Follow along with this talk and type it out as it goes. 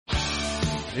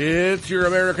It's your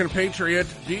American Patriot,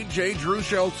 DJ Drew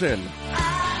Shelton.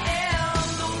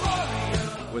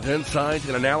 With insight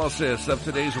and analysis of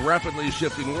today's rapidly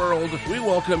shifting world, we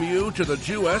welcome you to the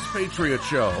U.S. Patriot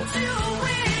Show.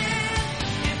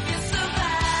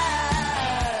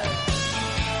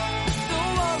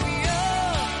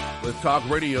 With Talk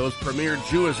Radio's premier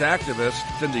Jewish activist,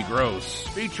 Cindy Gross.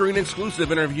 Featuring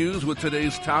exclusive interviews with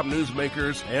today's top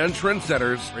newsmakers and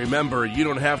trendsetters. Remember, you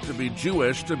don't have to be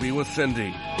Jewish to be with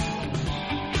Cindy.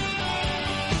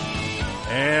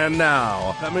 And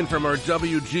now, coming from our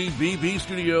WGBB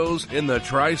studios in the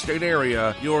tri-state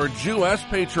area, your Jewish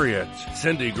Patriot,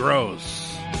 Cindy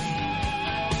Gross.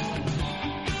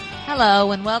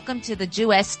 Hello, and welcome to the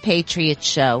Jewish Patriot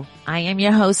Show. I am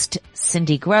your host,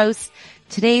 Cindy Gross.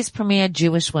 Today's premier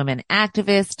Jewish women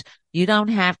activist. You don't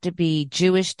have to be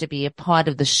Jewish to be a part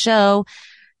of the show,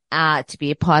 to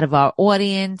be a part of our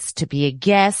audience, to be a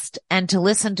guest, and to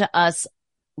listen to us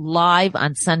live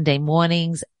on Sunday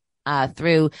mornings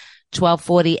through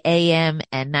 1240 AM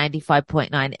and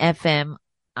 95.9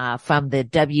 FM from the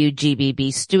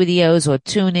WGBB studios, or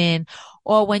tune in,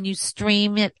 or when you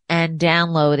stream it and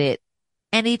download it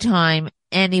anytime,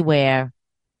 anywhere,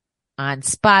 on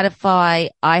Spotify,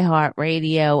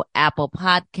 iHeartRadio, Apple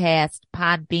Podcast,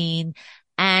 Podbean,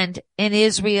 and in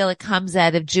Israel, it comes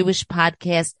out of Jewish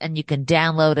Podcast, and you can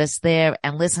download us there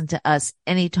and listen to us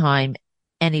anytime,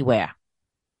 anywhere.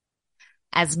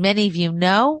 As many of you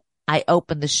know, I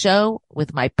open the show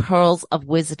with my pearls of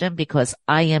wisdom because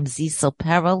I am Zisel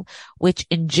Pearl, which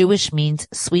in Jewish means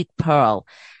sweet pearl.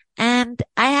 And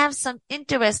I have some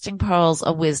interesting pearls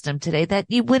of wisdom today that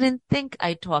you wouldn't think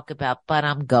I'd talk about, but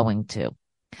I'm going to.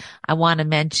 I want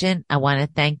to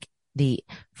thank the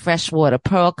Freshwater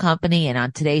Pearl Company. And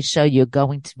on today's show, you're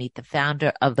going to meet the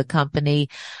founder of the company,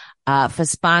 for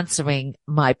sponsoring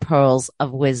my pearls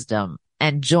of wisdom,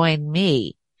 and join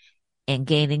me in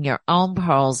gaining your own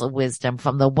pearls of wisdom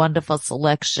from the wonderful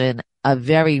selection of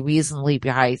very reasonably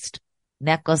priced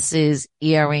necklaces,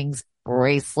 earrings,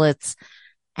 bracelets,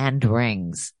 and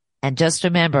rings. And just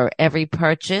remember, every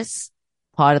purchase,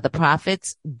 part of the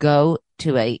profits, go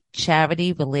to a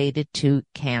charity related to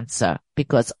cancer,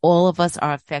 because all of us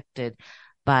are affected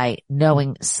by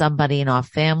knowing somebody in our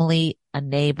family, a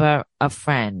neighbor, a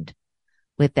friend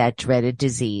with that dreaded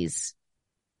disease.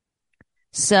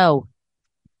 So,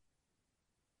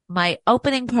 my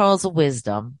opening pearls of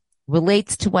wisdom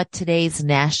relates to what today's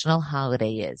national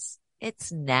holiday is.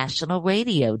 It's National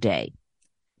Radio Day.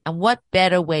 And what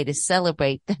better way to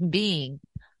celebrate than being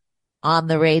on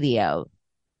the radio,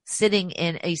 sitting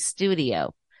in a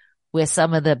studio where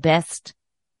some of the best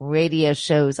radio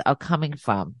shows are coming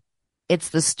from. It's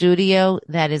the studio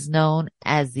that is known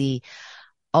as the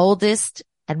oldest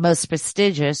and most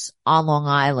prestigious on Long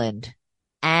Island.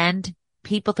 And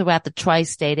people throughout the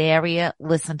tri-state area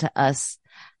listen to us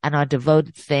and are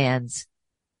devoted fans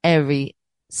every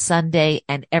Sunday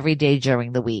and every day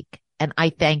during the week. And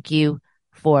I thank you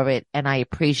for it, and I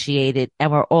appreciate it,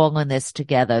 and we're all in this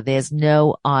together. There's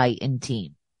no I in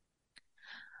team.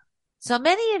 So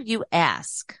many of you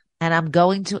ask, and I'm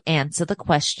going to answer the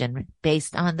question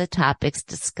based on the topics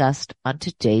discussed on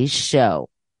today's show.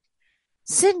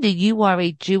 Cindy, you are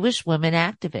a Jewish woman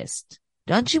activist.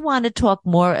 Don't you want to talk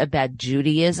more about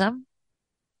Judaism?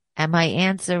 And my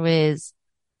answer is,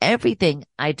 everything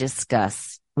I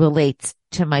discuss relates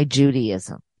to my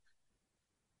Judaism,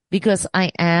 because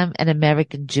I am an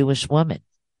American Jewish woman.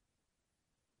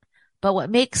 But what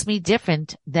makes me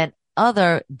different than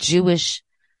other Jewish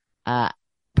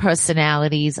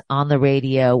personalities on the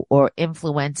radio or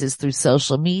influences through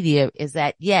social media is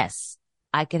that, yes,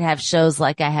 I could have shows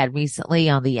like I had recently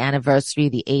on the anniversary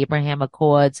of the Abraham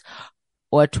Accords,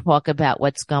 or talk about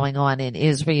what's going on in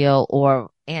Israel or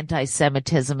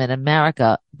anti-Semitism in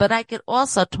America. But I could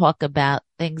also talk about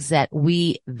things that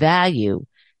we value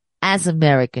as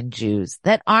American Jews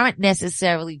that aren't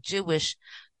necessarily Jewish,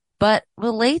 but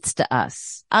relates to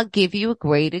us. I'll give you a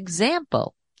great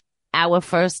example. Our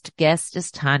first guest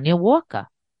is Tonja Walker.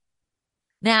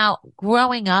 Now,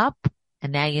 growing up,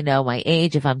 and now you know my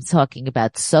age if I'm talking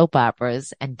about soap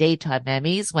operas and daytime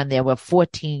Emmys when there were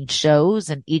 14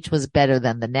 shows and each was better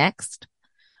than the next.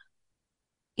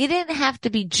 You didn't have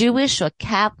to be Jewish or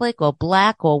Catholic or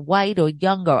black or white or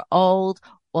young or old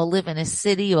or live in a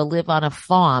city or live on a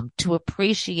farm to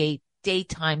appreciate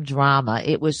daytime drama.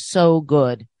 It was so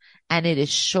good, and it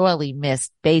is surely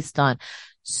missed based on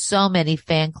so many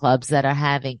fan clubs that are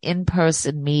having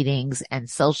in-person meetings and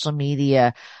social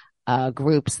media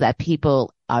groups that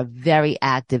people are very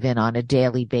active in on a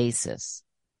daily basis.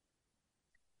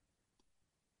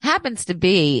 Happens to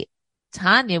be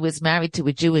Tonja was married to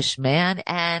a Jewish man,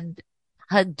 and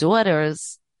her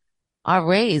daughters are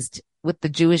raised with the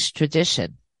Jewish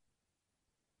tradition.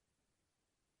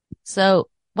 So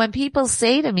when people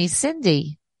say to me,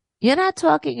 Cindy, you're not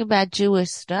talking about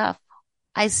Jewish stuff,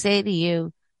 I say to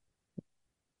you,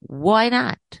 why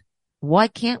not? Why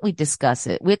can't we discuss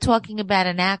it? We're talking about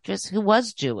an actress who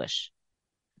was Jewish.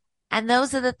 And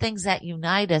those are the things that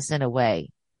unite us in a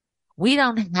way. We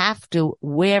don't have to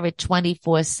wear it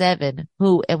 24/7,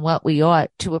 who and what we are,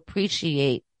 to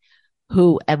appreciate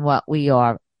who and what we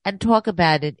are and talk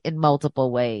about it in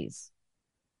multiple ways.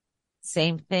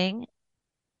 Same thing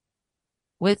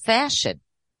with fashion.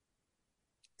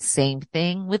 Same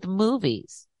thing with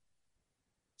movies.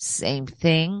 Same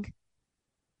thing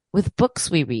with books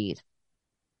we read.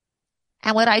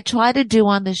 And what I try to do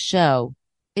on the show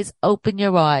is open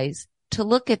your eyes to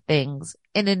look at things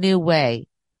in a new way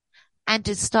and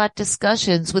to start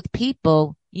discussions with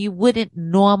people you wouldn't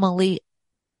normally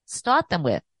start them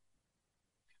with.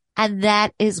 And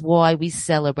that is why we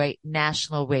celebrate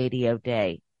National Radio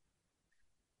Day.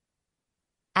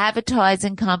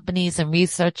 Advertising companies and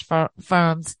research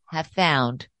firms have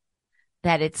found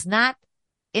that it's not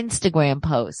Instagram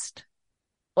posts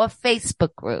or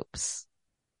Facebook groups,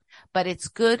 but it's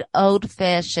good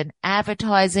old-fashioned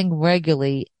advertising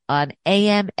regularly on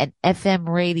AM and FM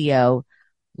radio,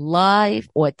 live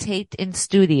or taped in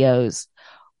studios,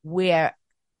 where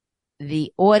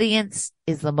the audience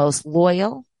is the most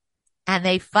loyal and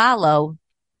they follow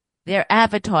their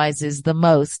advertisers the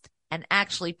most and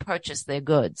actually purchase their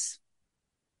goods.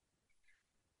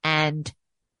 And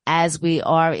as we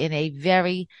are in a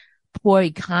very poor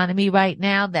economy right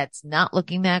now that's not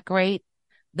looking that great,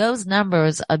 those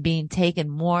numbers are being taken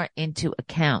more into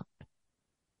account.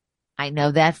 I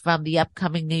know that from the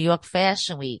upcoming New York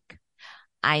Fashion Week.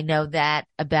 I know that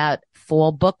about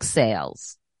fall book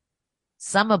sales,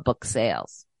 summer book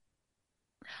sales.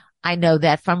 I know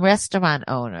that from restaurant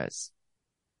owners.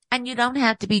 And you don't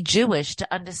have to be Jewish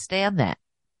to understand that.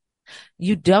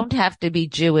 You don't have to be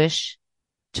Jewish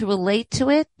to relate to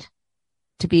it,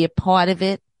 to be a part of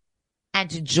it, and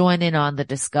to join in on the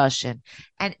discussion.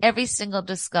 And every single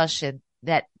discussion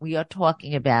that we are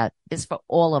talking about is for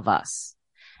all of us.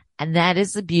 And that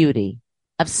is the beauty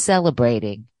of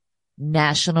celebrating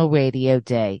National Radio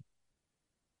Day.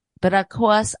 But of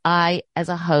course, I, as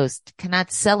a host,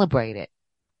 cannot celebrate it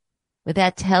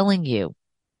without telling you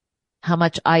how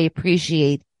much I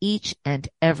appreciate each and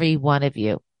every one of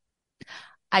you.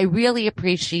 I really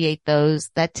appreciate those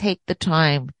that take the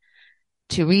time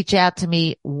to reach out to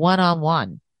me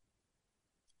one-on-one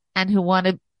and who want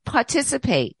to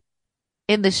participate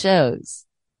in the shows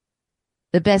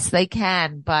the best they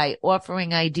can by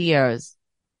offering ideas,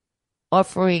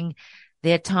 offering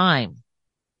their time,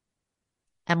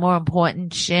 and more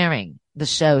important, sharing the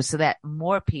show so that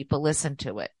more people listen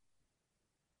to it.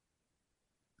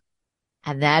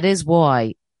 And that is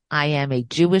why I am a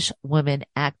Jewish woman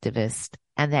activist,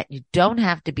 and that you don't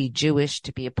have to be Jewish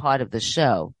to be a part of the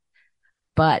show.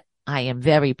 But I am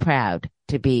very proud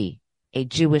to be a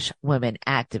Jewish woman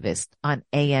activist on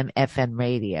AM FM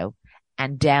radio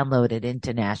and downloaded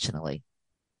internationally.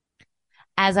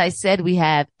 As I said, we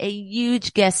have a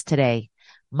huge guest today.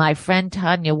 My friend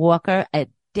Tonja Walker, a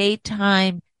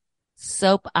daytime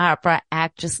soap opera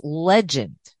actress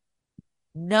legend,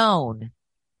 known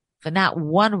for not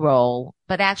one role,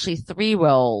 but actually 3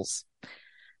 roles.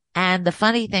 And the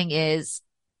funny thing is,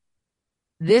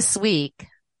 this week,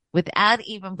 without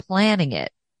even planning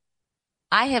it,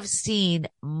 I have seen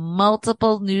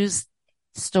multiple news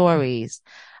stories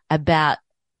about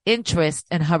interest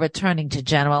in her returning to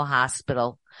General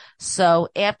Hospital. So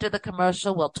after the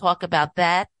commercial, we'll talk about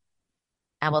that,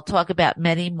 and we'll talk about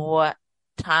many more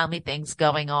timely things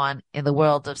going on in the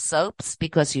world of soaps,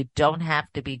 because you don't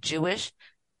have to be Jewish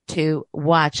to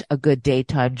watch a good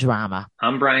daytime drama.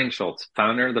 I'm Brian Schultz,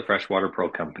 founder of the Freshwater Pearl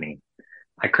Company.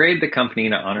 I created the company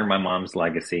to honor my mom's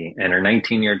legacy and her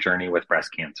 19-year journey with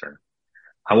breast cancer.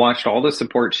 I watched all the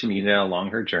support she needed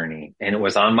along her journey, and it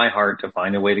was on my heart to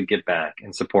find a way to give back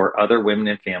and support other women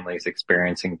and families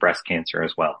experiencing breast cancer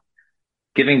as well.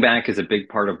 Giving back is a big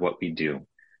part of what we do.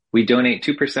 We donate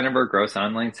 2% of our gross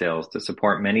online sales to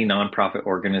support many nonprofit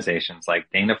organizations like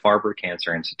Dana-Farber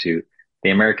Cancer Institute, the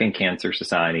American Cancer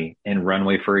Society, and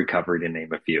Runway for Recovery, to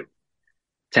name a few.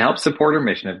 To help support our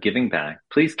mission of giving back,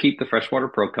 please keep the Freshwater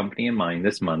Pearl Company in mind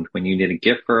this month when you need a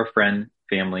gift for a friend,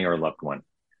 family, or loved one.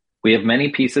 We have many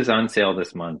pieces on sale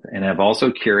this month and have also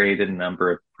curated a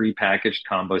number of prepackaged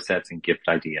combo sets and gift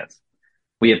ideas.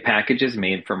 We have packages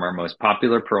made from our most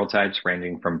popular pearl types,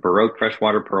 ranging from Baroque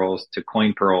freshwater pearls to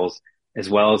coin pearls, as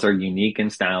well as our unique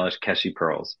and stylish Keshi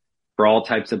pearls for all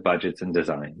types of budgets and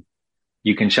designs.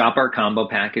 You can shop our combo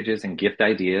packages and gift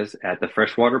ideas at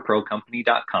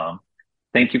thefreshwaterprocompany.com.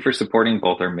 Thank you for supporting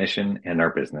both our mission and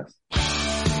our business.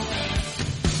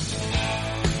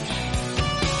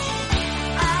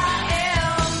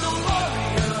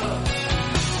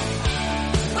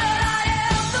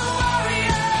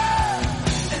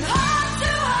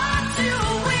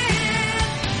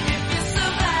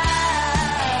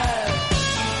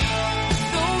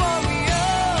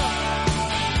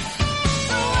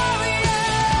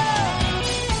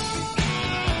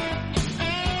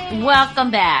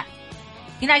 Welcome back.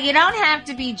 You know, you don't have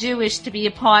to be Jewish to be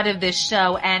a part of this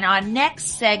show, and our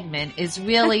next segment is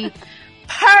really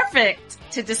perfect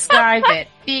to describe it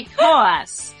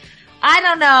because I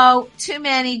don't know too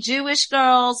many Jewish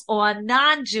girls or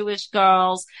non-Jewish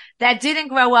girls that didn't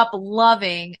grow up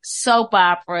loving soap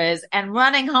operas and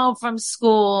running home from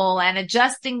school and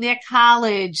adjusting their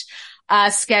college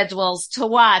schedules to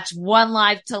watch One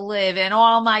Life to Live and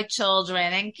All My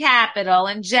Children and Capital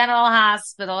and General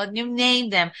Hospital and you name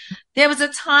them. There was a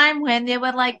time when there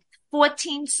were like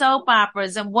 14 soap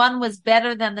operas and one was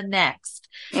better than the next.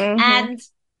 Mm-hmm. And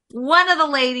one of the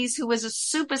ladies who was a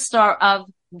superstar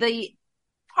of the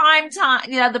prime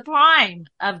time, you know, the prime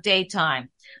of daytime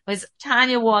was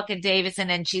Tonja Walker Davison,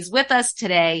 and she's with us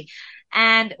today.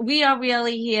 And we are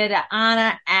really here to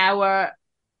honor our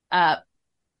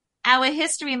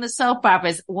history in the soap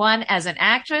operas, one as an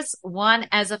actress, one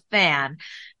as a fan.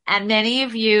 And many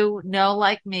of you know,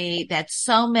 like me, that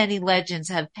so many legends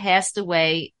have passed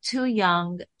away too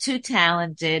young, too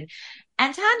talented.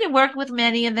 And Tonja worked with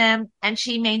many of them, and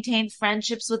she maintained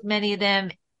friendships with many of them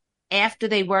after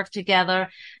they worked together.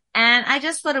 And I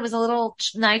just thought it was a little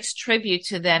nice tribute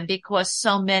to them because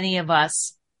so many of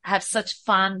us have such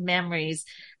fond memories.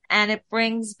 And it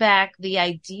brings back the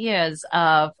ideas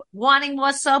of wanting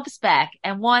more soaps back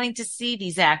and wanting to see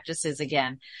these actresses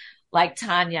again, like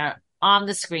Tonja, on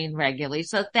the screen regularly.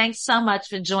 So thanks so much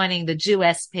for joining the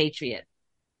Jewess Patriot.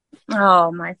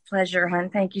 Oh, my pleasure, hon.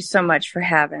 Thank you so much for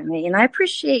having me. And I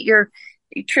appreciate your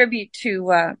tribute to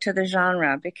the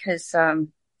genre because,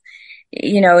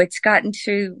 you know, it's gotten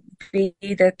to be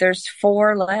that there's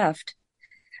 4 left,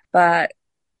 but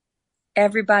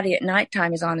everybody at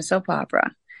nighttime is on a soap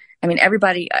opera. I mean,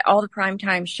 everybody, all the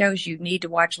primetime shows you need to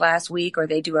watch last week, or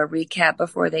they do a recap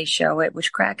before they show it,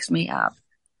 which cracks me up.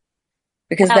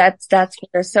 Because that's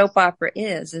what a soap opera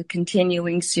is, a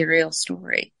continuing serial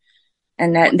story.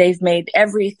 And that they've made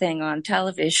everything on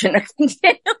television a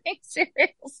continuing serial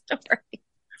story.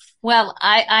 Well,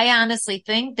 I honestly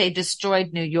think they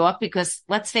destroyed New York because,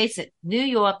 let's face it, New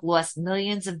York lost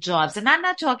millions of jobs. And I'm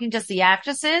not talking just the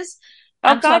actresses.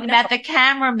 I'm talking about the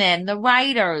cameramen, the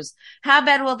writers. How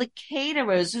about all the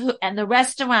caterers and the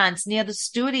restaurants near the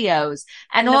studios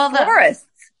and all the forests?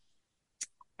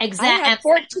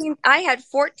 Exactly. I had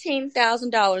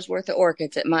 $14,000 worth of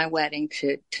orchids at my wedding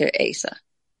to Asa.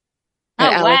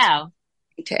 Oh, wow.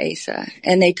 To Asa.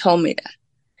 And they told me that.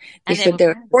 They said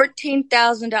there were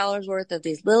 $14,000 worth of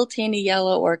these little teeny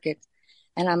yellow orchids.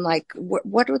 And I'm like,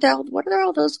 what are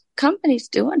all those companies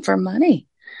doing for money?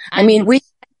 I mean,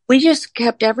 we just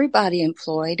kept everybody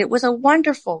employed. It was a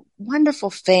wonderful, wonderful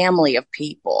family of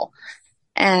people.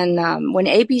 And when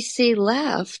ABC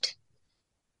left,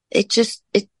 it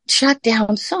shut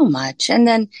down so much. And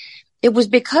then it was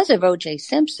because of O.J.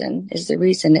 Simpson is the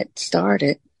reason it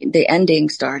started. The ending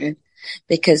started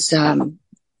because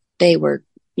they were,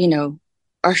 you know,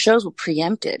 our shows were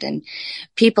preempted and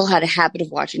people had a habit of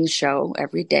watching the show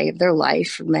every day of their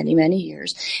life for many, many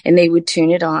years. And they would tune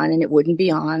it on and it wouldn't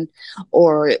be on,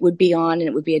 or it would be on and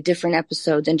it would be a different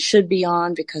episode than should be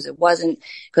on because it wasn't,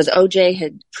 because OJ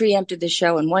had preempted the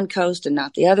show on one coast and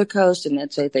not the other coast. And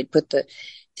that's why they put the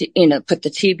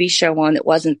TV show on that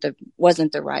wasn't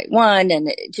the right one.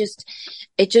 And it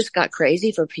just got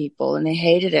crazy for people and they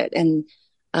hated it. And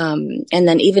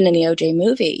then even in the OJ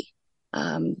movie,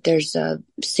 there's a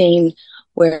scene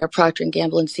where Procter &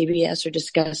 Gamble and CBS are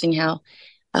discussing how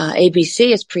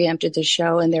ABC has preempted the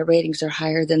show and their ratings are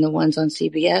higher than the ones on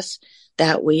CBS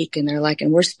that week. And they're like,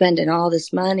 and we're spending all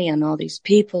this money on all these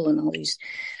people and all these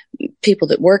people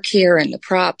that work here and the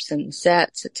props and the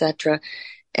sets, etc.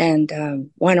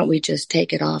 And why don't we just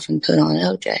take it off and put on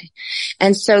OJ?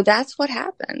 And so that's what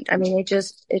happened. I mean, it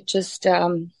just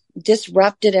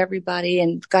disrupted everybody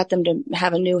and got them to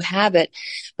have a new habit.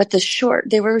 But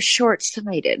they were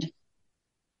short-sighted.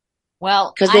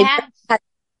 Well, because they've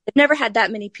never had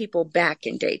that many people back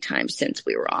in daytime since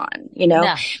we were on, you know,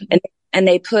 no. And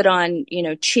they put on, you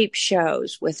know, cheap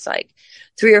shows with like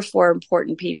 3 or 4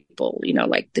 important people, you know,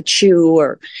 like The Chew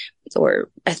or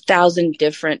 1,000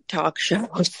 different talk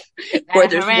shows. Where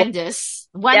horrendous.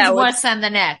 One's worse than the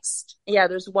next. Yeah,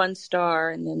 there's one star,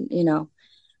 and then,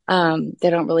 they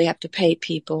don't really have to pay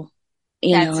people,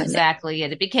 That's and exactly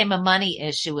it. It became a money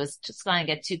issue. It's just going to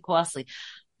get too costly.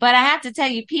 But I have to tell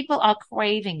you, people are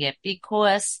craving it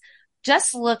because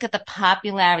just look at the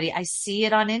popularity. I see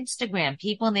it on Instagram.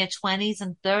 People in their 20s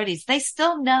and 30s, they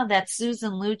still know that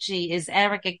Susan Lucci is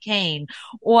Erica Kane,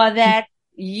 or that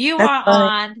you that's are funny.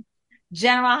 on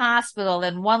General Hospital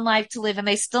and One Life to Live, and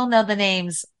they still know the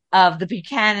names of the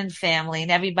Buchanan family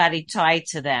and everybody tied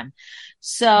to them.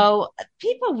 So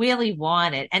people really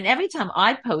want it. And every time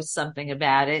I post something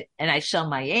about it and I show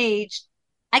my age,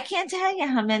 I can't tell you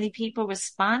how many people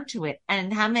respond to it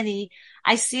and how many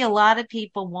I see a lot of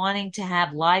people wanting to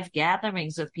have live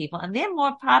gatherings with people, and they're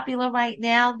more popular right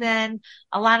now than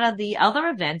a lot of the other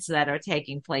events that are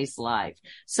taking place live.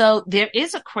 So there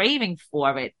is a craving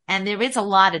for it, and there is a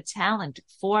lot of talent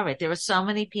for it. There are so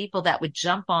many people that would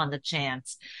jump on the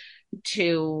chance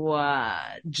to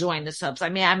join the subs. I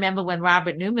mean, I remember when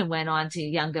Robert Newman went on to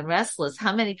Young and Restless,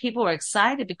 how many people were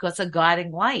excited because of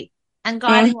Guiding Light. And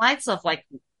Guiding Light's off like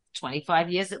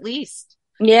 25 years at least.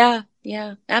 Yeah,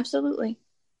 absolutely.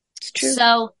 It's true.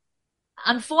 So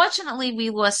unfortunately,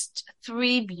 we lost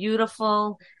three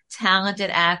beautiful, talented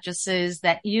actresses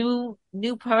that you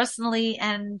knew personally.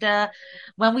 And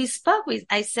when we spoke,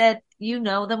 I said, you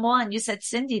know them all. And you said,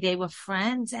 Cindy, they were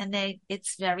friends, and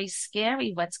it's very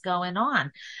scary what's going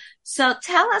on. So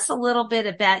tell us a little bit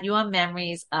about your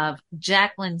memories of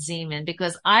Jacqueline Zeman,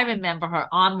 because I remember her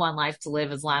on One Life to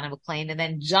Live as Lana McLean and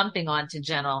then jumping on to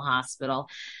General Hospital.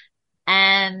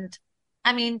 And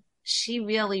I mean, she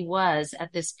really was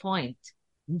at this point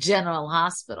General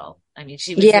Hospital. I mean,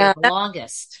 she was there the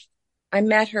longest. I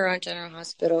met her on General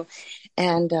Hospital,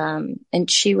 and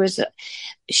she was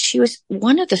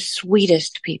one of the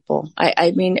sweetest people.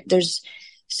 I mean, there's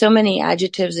so many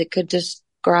adjectives that could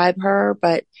describe her,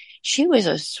 but she was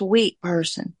a sweet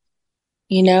person,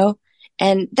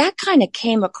 and that kind of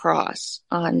came across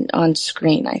on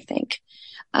screen, I think.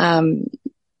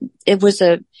 It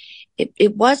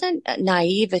wasn't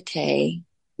naivete,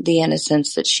 the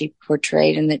innocence that she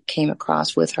portrayed and that came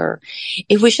across with her.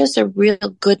 It was just a real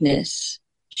goodness.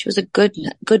 She was a good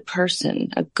person,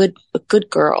 a good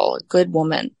girl, a good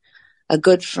woman, a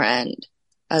good friend,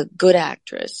 a good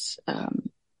actress,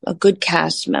 a good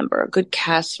cast member, a good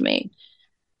castmate,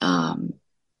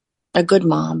 a good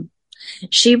mom.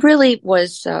 She really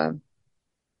was, I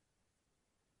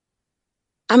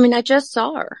just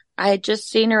saw her. I had just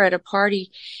seen her at a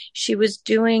party. She was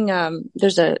doing,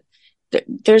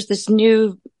 there's this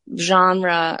new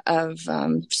genre of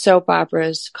soap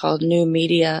operas called new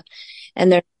media, and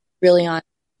they're really on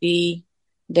TV.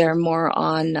 They're more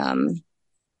on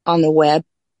the web.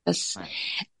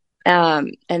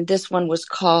 And this one was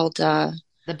called The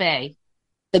Bay.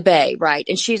 The Bay, right?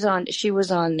 And she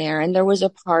was on there, and there was a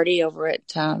party over at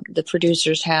the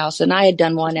producer's house, and I had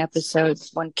done one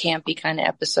campy kind of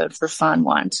episode for fun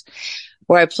once,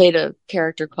 where I played a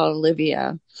character called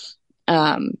Olivia.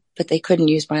 But they couldn't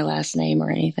use my last name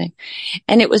or anything.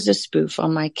 And it was a spoof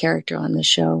on my character on the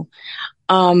show.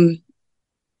 But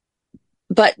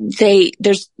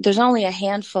there's only a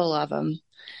handful of them.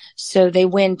 So they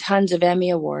win tons of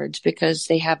Emmy awards because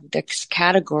they have this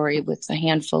category with a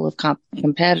handful of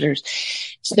competitors.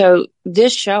 So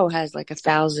this show has like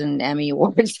 1,000 Emmy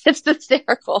awards. It's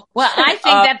hysterical. Well, I think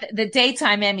that the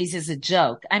daytime Emmys is a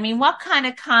joke. I mean, what kind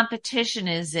of competition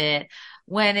is it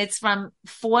when it's from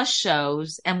 4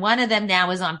 shows and one of them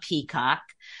now is on Peacock?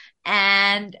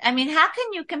 And I mean, how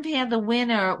can you compare the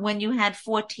winner when you had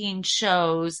 14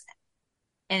 shows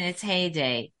in its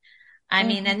heyday? I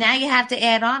mean, and now you have to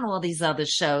add on all these other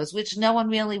shows, which no one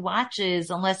really watches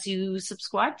unless you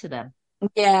subscribe to them.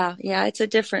 Yeah, it's a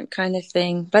different kind of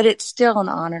thing, but it's still an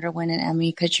honor to win an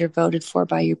Emmy because you're voted for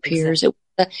by your peers.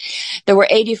 Exactly. There were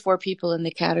 84 people in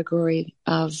the category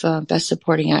of Best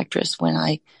Supporting Actress you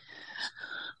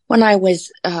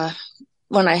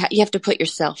have to put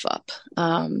yourself up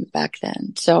back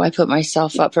then. So I put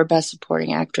myself up for Best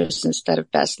Supporting Actress instead of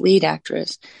Best Lead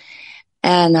Actress.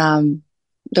 And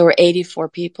there were 84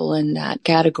 people in that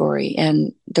category,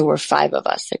 and there were 5 of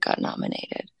us that got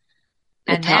nominated.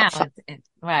 And now,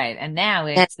 and now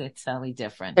it's totally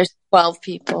different. There's 12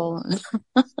 people.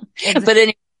 Exactly. But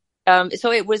anyway,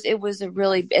 so it was a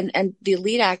really, and the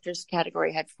lead actress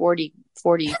category had 40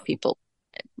 people,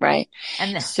 right?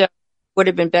 And so would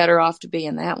have been better off to be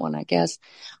in that one, I guess.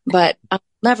 But I'll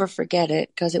never forget it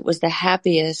because it was the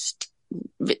happiest.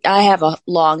 I have a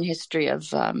long history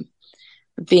of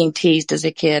being teased as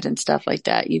a kid and stuff like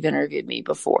that. You've interviewed me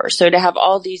before. So to have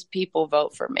all these people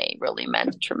vote for me really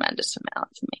meant a tremendous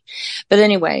amount to me. But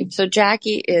anyway, so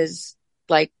Jackie is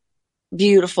like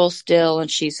beautiful still,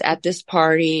 and she's at this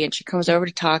party, and she comes over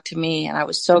to talk to me, and I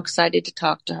was so excited to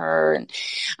talk to her. And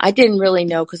I didn't really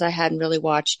know, because I hadn't really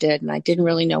watched it, and I didn't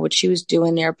really know what she was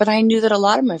doing there, but I knew that a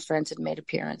lot of my friends had made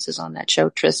appearances on that show,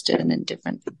 Tristan and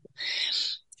different people.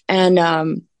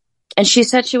 And she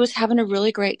said she was having a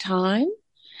really great time,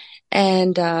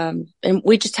 and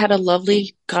we just had a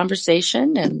lovely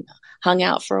conversation and hung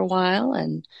out for a while,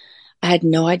 and I had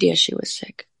no idea she was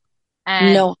sick.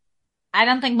 And no, I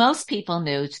don't think most people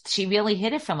knew. She really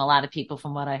hid it from a lot of people,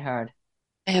 from what I heard.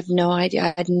 I have no idea.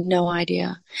 I had no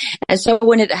idea. And so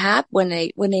when it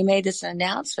happened, when they made this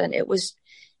announcement, it was,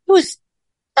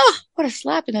 oh, what a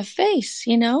slap in the face.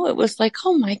 You know, it was like,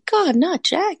 oh my God, not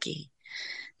Jackie,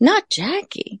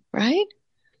 right?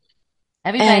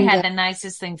 Everybody had the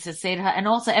nicest things to say to her. And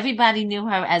also everybody knew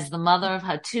her as the mother of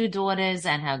her 2 daughters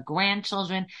and her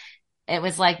grandchildren. It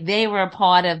was like they were a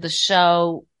part of the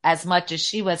show as much as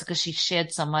she was, because she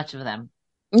shared so much of them.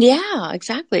 Yeah,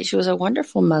 exactly. She was a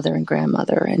wonderful mother and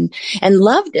grandmother, and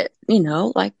loved it, you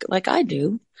know, like I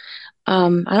do.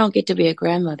 I don't get to be a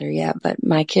grandmother yet, but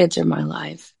my kids are my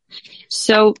life.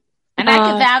 So, and I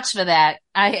can vouch for that.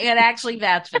 I can actually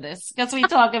vouch for this, because we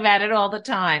talk about it all the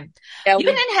time. Yeah, you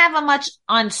didn't have much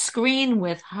on screen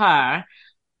with her,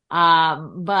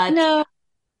 but no,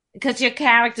 because your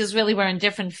characters really were in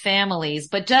different families.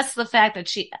 But just the fact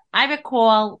that I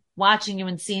recall watching you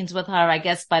in scenes with her, I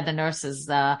guess by the nurses'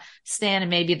 stand and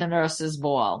maybe the nurses'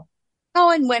 ball. Oh,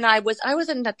 and when I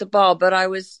wasn't at the ball, but I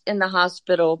was in the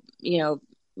hospital, you know,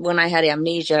 when I had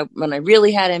amnesia, when I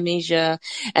really had amnesia,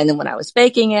 and then when I was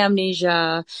faking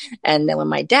amnesia, and then when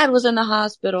my dad was in the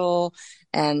hospital,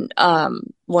 and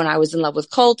when I was in love with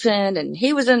Colton, and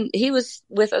he was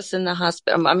with us in the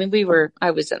hospital. I mean,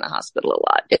 I was in the hospital a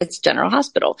lot. It's General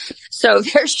Hospital. So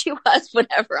there she was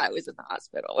whenever I was in the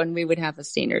hospital, and we would have a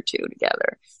scene or two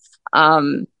together.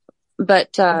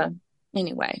 But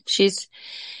anyway, she's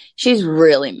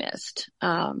really missed.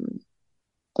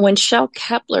 When Shel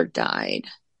Kepler died.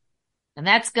 And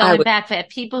that's going back for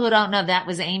people who don't know, that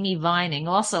was Amy Vining,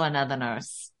 also another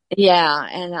nurse. Yeah.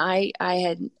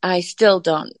 And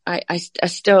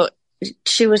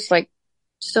she was like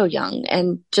so young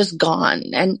and just gone.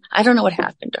 And I don't know what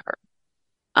happened to her.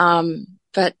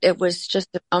 But it was just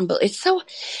unbelievable.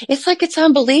 It's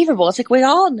unbelievable. It's like, we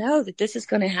all know that this is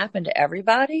going to happen to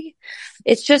everybody.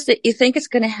 It's just that you think it's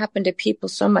going to happen to people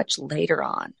so much later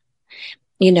on,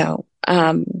 you know,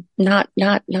 not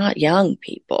young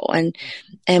people.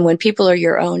 And when people are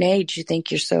your own age, you think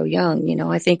you're so young. You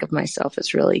know, I think of myself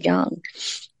as really young,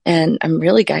 and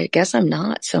I guess I'm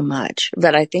not so much,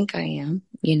 but I think I am,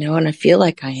 you know, and I feel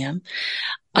like I am.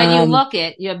 When you look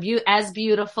at, you're as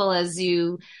beautiful as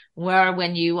you were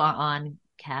when you were on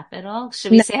Capitol.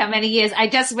 Should we say how many years? I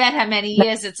just read how many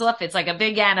years it's up. It's like a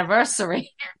big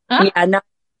anniversary. Yeah, not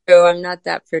true. I'm not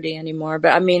that pretty anymore,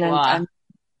 but I mean, I'm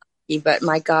but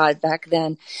my God, back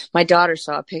then, my daughter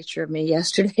saw a picture of me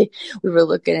yesterday. We were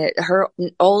looking at her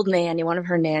old nanny. One of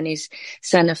her nannies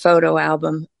sent a photo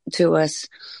album to us,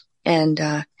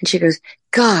 and she goes,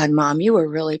 "God, Mom, you were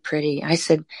really pretty." I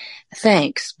said,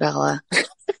 "Thanks, Bella."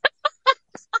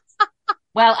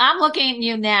 Well, I'm looking at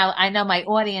you now. I know my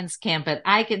audience can't, but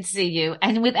I can see you.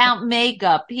 And without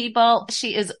makeup, people,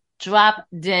 she is drop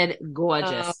dead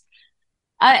gorgeous.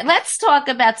 Let's talk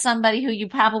about somebody who you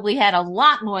probably had a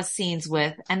lot more scenes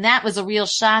with, and that was a real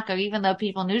shocker, even though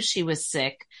people knew she was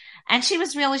sick. And she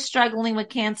was really struggling with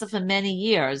cancer for many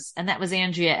years, and that was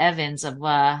Andrea Evans of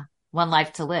One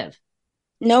Life to Live.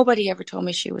 Nobody ever told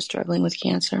me she was struggling with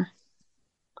cancer.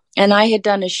 And I had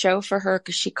done a show for her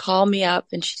because she called me up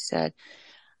and she said,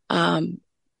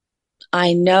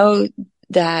 I know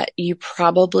that you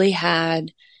probably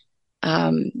had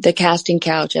the casting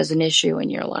couch as an issue in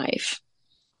your life.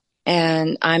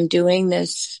 And I'm doing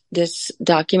this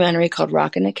documentary called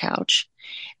Rockin' the Couch.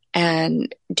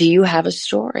 And do you have a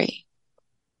story?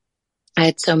 I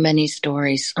had so many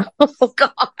stories. Oh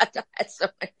God, I had so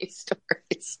many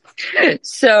stories.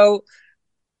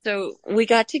 So we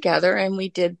got together and we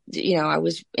did, you know, I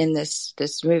was in this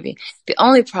movie. The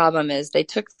only problem is they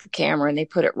took the camera and they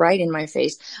put it right in my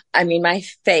face. I mean, my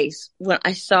face, when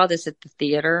I saw this at the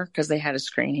theater, because they had a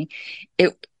screening,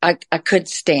 I couldn't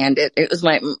stand it. It was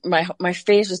my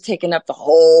face was taking up the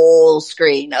whole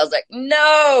screen. I was like,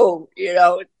 no, you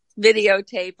know,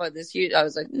 videotape on this huge, I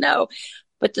was like, no.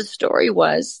 But the story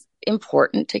was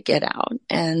important to get out.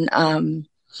 And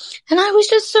I was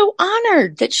just so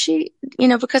honored that she, you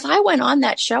know, because I went on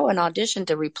that show and auditioned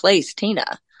to replace Tina.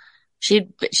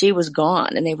 She was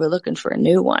gone and they were looking for a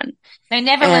new one. They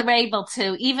never were able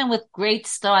to, even with great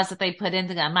stars that they put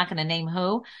into, I'm not going to name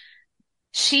who,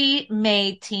 She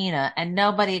made Tina, and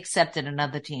nobody accepted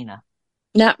another Tina.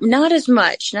 Not as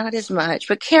much,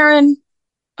 but Karen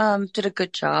did a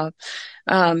good job.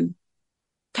 I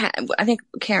think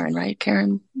Karen, right?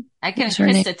 Karen. I think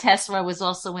Krista Tessera was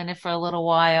also in it for a little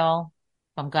while.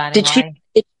 If I'm guiding right.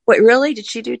 Really? Did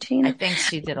she do Tina? I think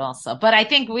she did also. But I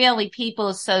think really people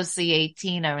associate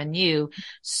Tina and you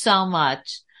so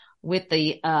much with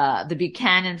the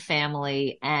Buchanan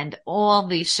family and all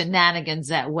the shenanigans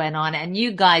that went on, and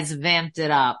you guys vamped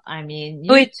it up. I mean,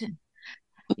 you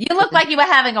look like you were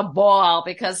having a ball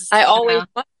because I always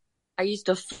was. I used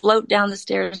to float down the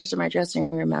stairs to my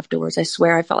dressing room afterwards. I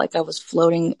swear I felt like I was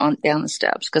floating down the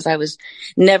steps because I was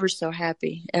never so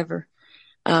happy ever.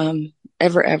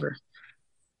 Ever.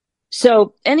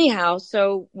 So anyhow,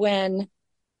 when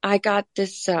I got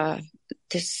this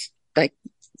like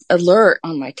alert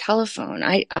on my telephone,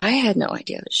 I had no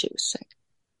idea that she was sick.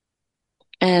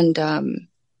 And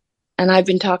I've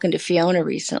been talking to Fiona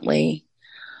recently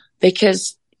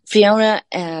because Fiona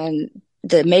and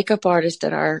the makeup artist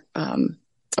at our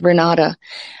Renata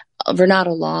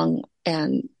Long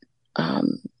and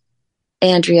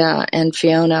Andrea and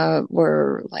Fiona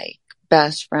were like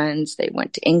best friends. They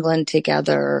went to England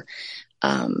together.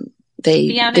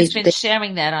 Fiona's been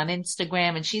sharing that on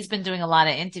Instagram, and she's been doing a lot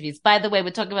of interviews. By the way,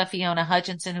 we're talking about Fiona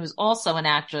Hutchinson, who's also an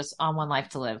actress on One Life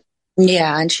to Live.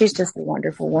 Yeah, and she's just a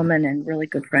wonderful woman and really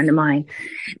good friend of mine.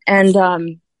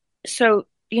 And so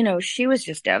she was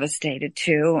just devastated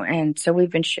too. And so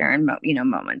we've been sharing,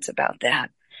 moments about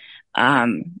that.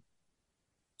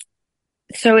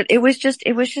 So it was just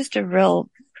a real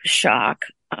shock,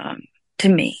 to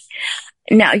me.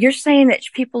 Now you're saying that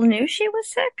people knew she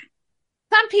was sick?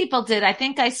 Some people did. I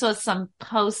think I saw some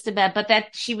post about, but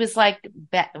that she was like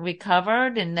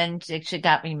recovered and then she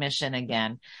got remission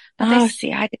again. But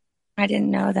I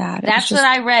didn't know that. That's what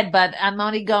I read, but I'm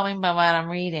only going by what I'm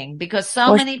reading because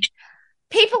many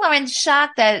people are in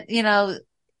shock that,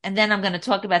 and then I'm going to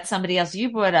talk about somebody else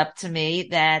you brought up to me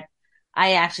that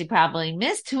I actually probably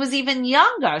missed, who was even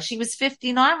younger. She was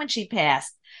 59 when she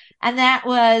passed. And that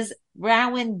was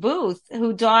Rowan Booth,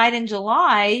 who died in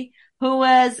July, who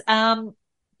was Andy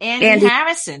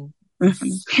Harrison.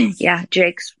 Mm-hmm. Yeah,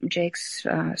 Jake's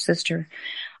sister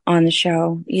on the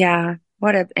show. Yeah,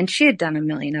 and she had done a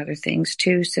million other things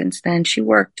too since then. She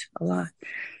worked a lot.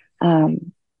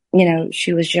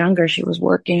 She was younger. She was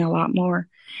working a lot more.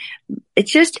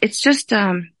 It's just,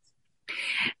 God,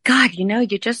 you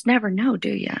just never know,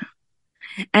 do you?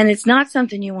 And it's not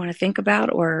something you want to think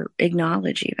about or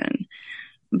acknowledge even,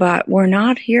 but we're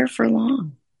not here for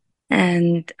long.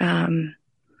 And,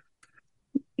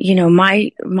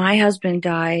 my husband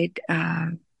died,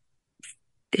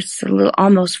 it's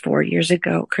almost 4 years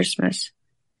ago, Christmas.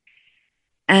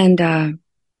 And,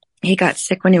 he got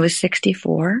sick when he was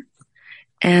 64.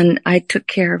 And I took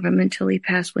care of him until he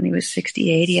passed when he was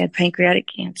 68. He had pancreatic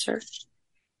cancer.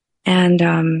 And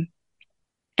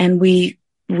we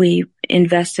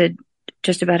invested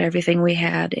just about everything we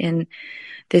had in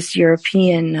this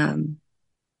European,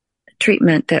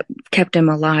 treatment that kept him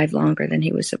alive longer than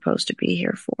he was supposed to be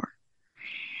here for,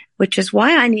 which is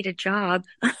why I need a job.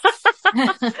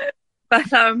 But,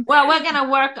 well, we're going to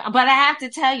work, but I have to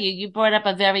tell you, you brought up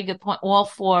a very good point. All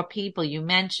 4 people you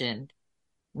mentioned,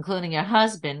 including your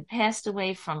husband, passed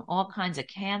away from all kinds of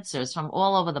cancers from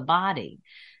all over the body.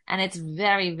 And it's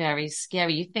very, very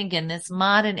scary. You think in this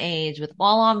modern age, with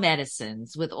all our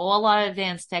medicines, with all our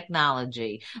advanced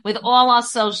technology, with all our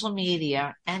social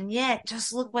media, and yet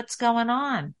just look what's going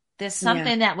on. There's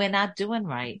something that we're not doing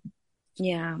right.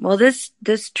 Yeah. Well, this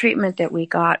treatment that we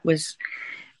got was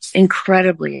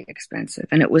incredibly expensive,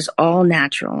 and it was all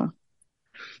natural.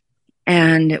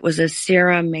 And it was a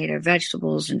serum made of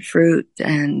vegetables and fruit,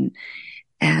 and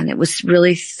it was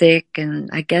really thick. And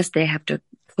I guess they have to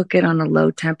cook it on a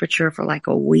low temperature for like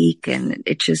a week. And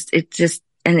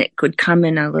it could come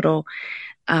in a little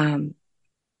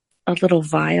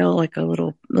vial, like a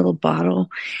little bottle,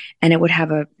 and it would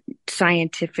have a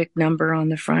scientific number on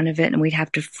the front of it, and we'd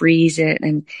have to freeze it.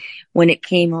 And when it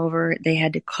came over, they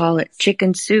had to call it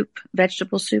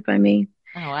vegetable soup. I mean,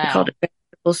 oh, wow. They called it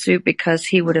vegetable soup because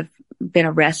he would have been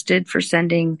arrested for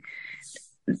sending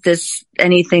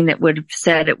anything that would have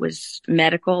said it was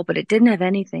medical, but it didn't have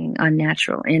anything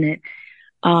unnatural in it.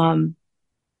 And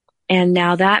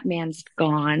now that man's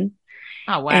gone.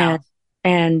 Oh, wow.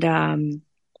 And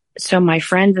so my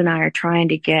friends and I are trying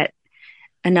to get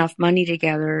enough money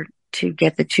together to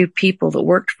get the 2 people that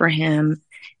worked for him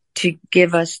to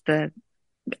give us the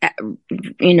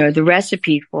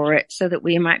recipe for it so that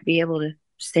we might be able to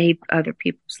save other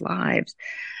people's lives.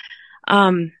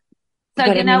 So,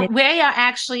 But I mean, we are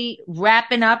actually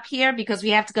wrapping up here because we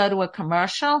have to go to a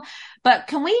commercial. But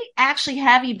can we actually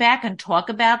have you back and talk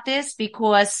about this?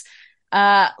 Because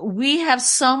we have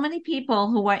so many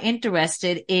people who are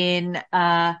interested in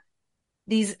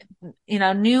these,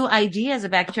 new ideas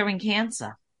about curing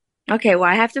cancer. okay, well,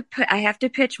 I have to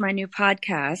pitch my new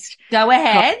podcast. Go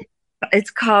ahead.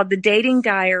 It's called The Dating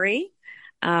Diary.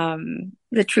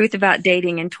 The truth about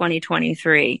dating in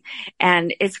 2023.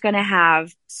 And it's going to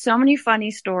have so many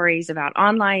funny stories about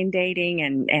online dating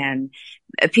and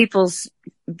people's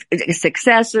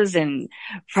successes, and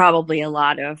probably a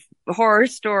lot of horror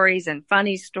stories and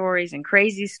funny stories and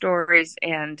crazy stories,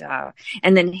 and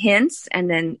then hints, and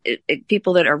then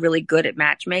people that are really good at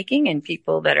matchmaking and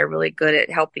people that are really good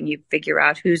at helping you figure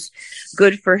out who's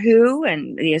good for who,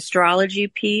 and the astrology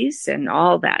piece and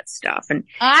all that stuff. And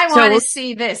I want to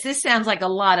see this. This sounds like a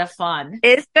lot of fun.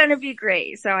 It's going to be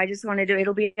great. So I just wanted to,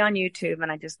 it'll be on YouTube,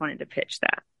 and I just wanted to pitch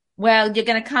that. Well, you're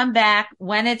going to come back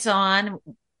when it's on,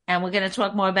 and we're going to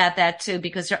talk more about that too,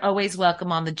 because you're always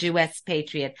welcome on the Jewess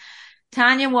Patriot.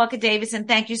 Tonja Walker-Davison,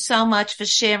 thank you so much for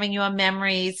sharing your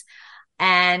memories,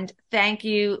 and thank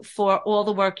you for all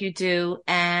the work you do.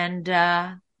 And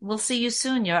we'll see you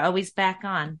soon. You're always back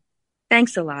on.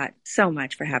 Thanks a lot so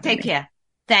much for having me. Take care.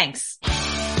 Thanks.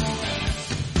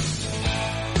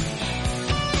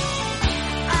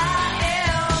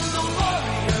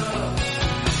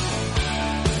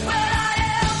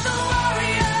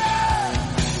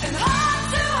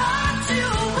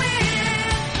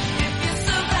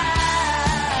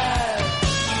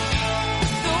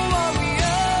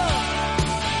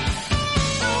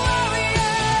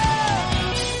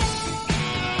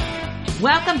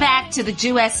 Welcome back to the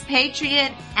Jewess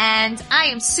Patriot, and I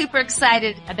am super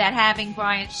excited about having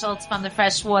Brian Schultz from the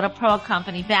Freshwater Pearl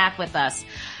Company back with us,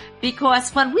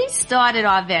 because when we started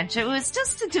our venture, it was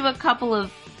just to do a couple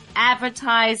of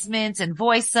advertisements and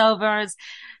voiceovers,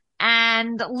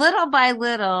 and little by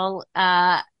little,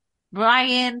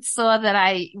 Brian saw that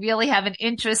I really have an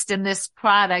interest in this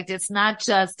product. It's not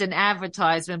just an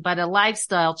advertisement, but a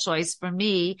lifestyle choice for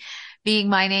me, being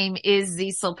my name is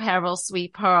Cecil Peril,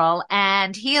 Sweet Pearl.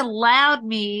 And he allowed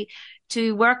me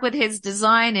to work with his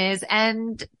designers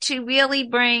and to really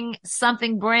bring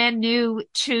something brand new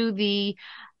to the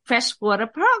Freshwater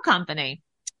Pearl Company.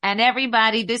 And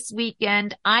everybody, this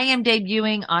weekend, I am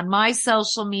debuting on my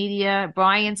social media.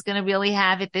 Brian's going to really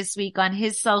have it this week on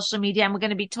his social media, and we're going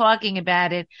to be talking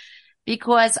about it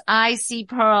because I see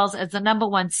pearls as the number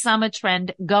one summer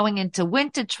trend going into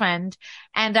winter trend.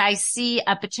 And I see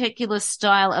a particular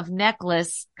style of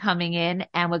necklace coming in,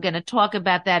 and we're going to talk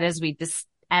about that as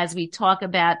we talk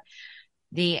about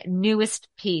the newest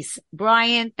piece.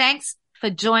 Brian, thanks for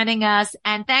joining us,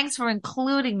 and thanks for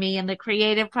including me in the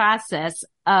creative process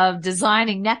of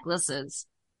designing necklaces.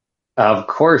 Of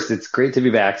course, it's great to be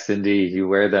back, Cindy. You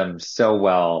wear them so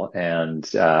well, and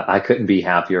I couldn't be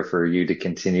happier for you to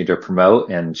continue to promote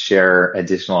and share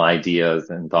additional ideas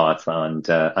and thoughts on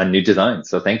new designs.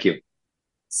 So thank you.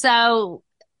 So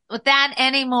without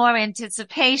any more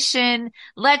anticipation,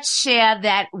 let's share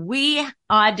that we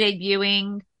are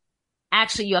debuting.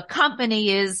 Actually, your company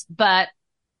is, but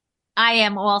I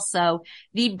am also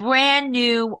the brand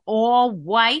new all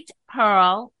white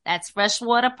pearl. That's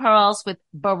freshwater pearls with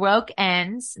Baroque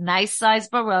ends, nice size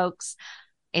Baroques.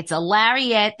 It's a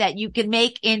lariat that you can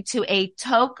make into a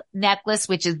toque necklace,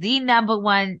 which is the number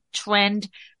one trend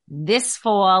this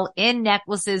fall in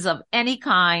necklaces of any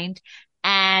kind.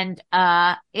 And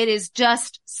it is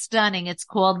just stunning. It's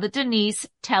called the Denise.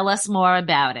 Tell us more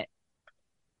about it.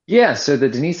 Yeah, so the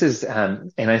Denise is,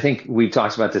 and I think we've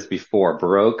talked about this before,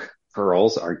 Baroque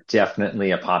pearls are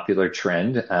definitely a popular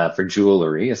trend for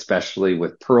jewelry, especially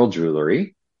with pearl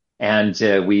jewelry. And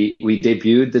we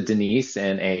debuted the Denise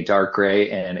in a dark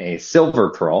gray and a silver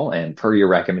pearl. And per your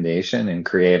recommendation and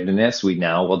creativeness, we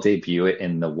now will debut it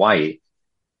in the white.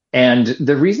 And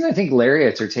the reason I think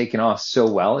lariats are taking off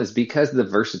so well is because of the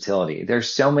versatility.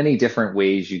 There's so many different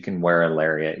ways you can wear a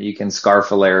lariat. You can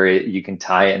scarf a lariat, you can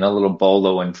tie it in a little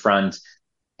bolo in front.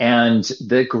 And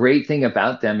the great thing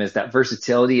about them is that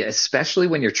versatility, especially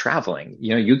when you're traveling.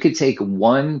 You know, you could take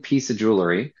one piece of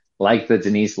jewelry like the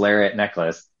Denise lariat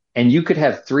necklace, and you could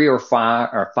have three or four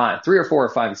or five,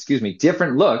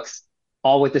 different looks,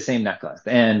 all with the same necklace.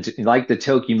 And like the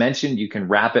toque you mentioned, you can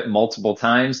wrap it multiple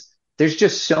times. There's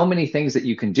just so many things that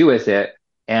you can do with it.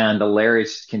 And the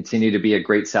lariats continue to be a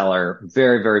great seller,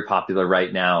 very, very popular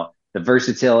right now. The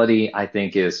versatility, I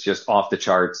think, is just off the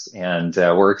charts, and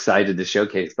we're excited to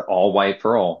showcase the all-white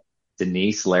pearl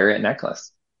Denise lariat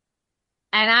necklace.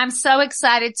 And I'm so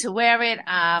excited to wear it.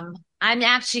 I'm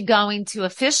actually going to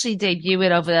officially debut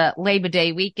it over the Labor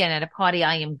Day weekend at a party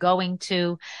I am going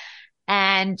to.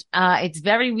 And it's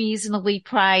very reasonably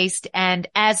priced. And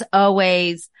as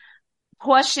always,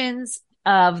 portions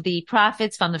of the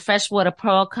profits from the Freshwater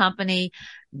Pearl Company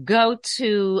go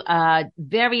to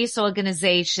various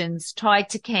organizations tied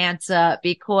to cancer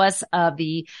because of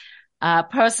the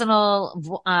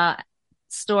personal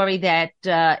story that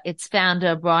its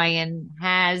founder, Brian,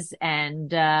 has.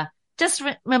 And just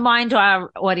remind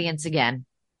our audience again.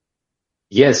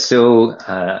 Yes. So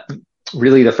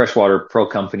really, the Freshwater Pearl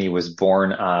Company was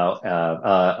born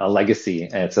a legacy.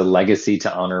 It's a legacy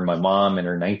to honor my mom and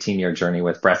her 19-year journey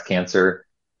with breast cancer.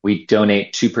 We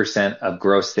donate 2% of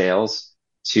gross sales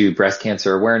to breast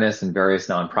cancer awareness and various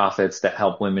nonprofits that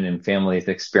help women and families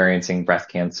experiencing breast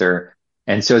cancer.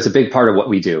 And so it's a big part of what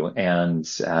we do. And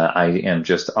I am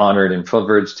just honored and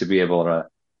privileged to be able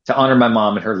to honor my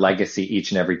mom and her legacy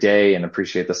each and every day, and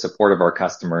appreciate the support of our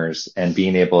customers and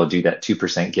being able to do that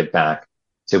 2% give back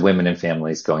to women and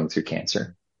families going through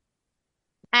cancer.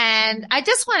 And I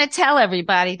just want to tell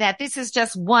everybody that this is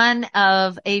just one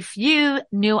of a few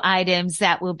new items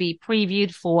that will be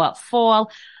previewed for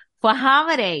fall, for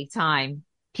holiday time.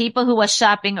 People who are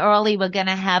shopping early, we're going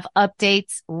to have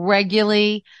updates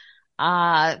regularly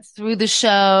through the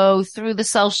show, through the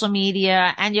social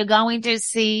media, and you're going to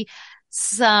see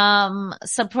some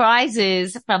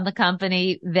surprises from the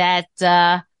company that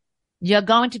you're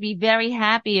going to be very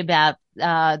happy about.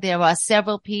 There are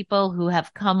several people who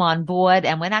have come on board,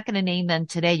 and we're not going to name them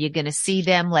today. You're going to see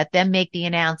them, let them make the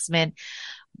announcement.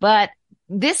 But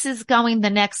this is going the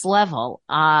next level.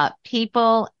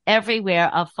 People everywhere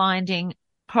are finding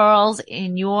pearls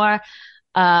in your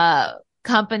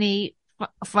company,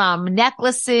 from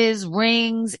necklaces,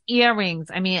 rings, earrings.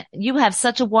 I mean, you have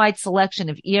such a wide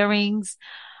selection of earrings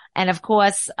and, of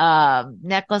course,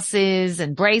 necklaces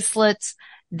and bracelets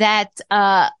that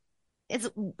it's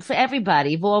for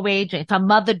everybody of all ages, from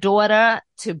mother, daughter,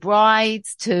 to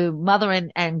brides, to mother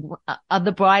and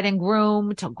the bride and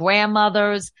groom, to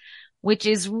grandmothers, which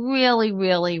is really,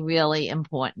 really, really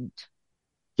important.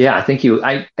 Yeah, I think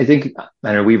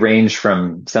we range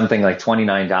from something like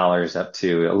 $29 up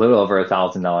to a little over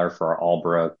 $1,000 for our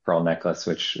all pearl necklace,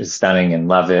 which is stunning and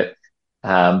love it.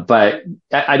 But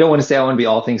I don't want to say I want to be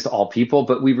all things to all people,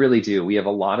 but we really do. We have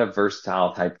a lot of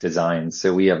versatile type designs.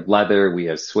 So we have leather, we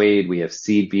have suede, we have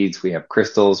seed beads, we have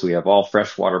crystals, we have all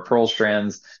freshwater pearl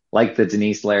strands, like the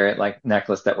Denise Larrett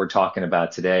necklace that we're talking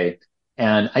about today.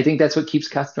 And I think that's what keeps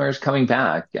customers coming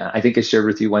back. I think I shared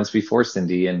with you once before,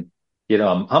 Cindy, and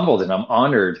I'm humbled and I'm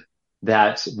honored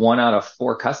that 1 out of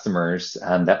 4 customers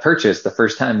that purchase the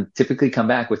first time typically come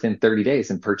back within 30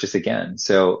 days and purchase again.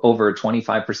 So over a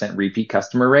 25% repeat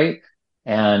customer rate.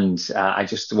 And I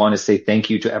just want to say thank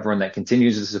you to everyone that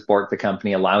continues to support the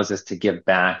company, allows us to give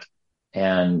back,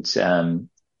 and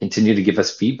continue to give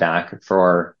us feedback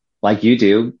for, like you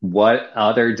do, what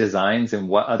other designs and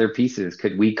what other pieces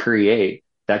could we create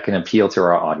that can appeal to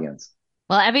our audience.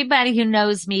 Well, everybody who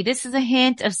knows me, this is a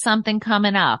hint of something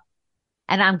coming up.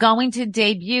 And I'm going to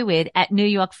debut it at New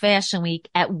York Fashion Week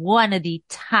at one of the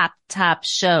top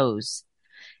shows.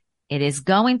 It is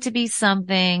going to be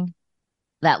something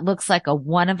that looks like a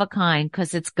one of a kind,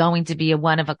 because it's going to be a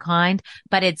one of a kind,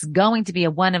 but it's going to be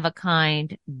a one of a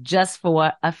kind just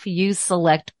for a few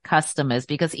select customers,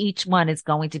 because each one is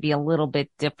going to be a little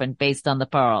bit different based on the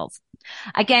pearls.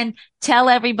 Again, tell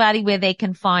everybody where they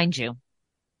can find you.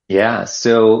 Yeah.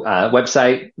 So,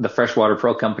 website,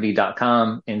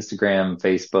 thefreshwaterpearlcompany.com, Instagram,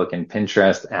 Facebook, and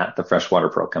Pinterest at the Freshwater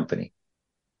Pearl Company.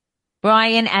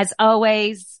 Brian, as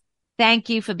always, thank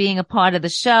you for being a part of the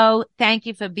show. Thank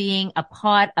you for being a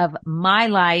part of my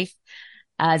life,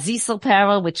 Zisel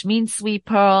Pearl, which means sweet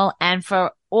pearl, and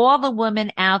for all the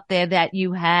women out there that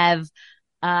you have,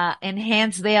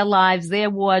 enhanced their lives, their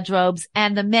wardrobes,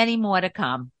 and the many more to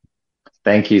come.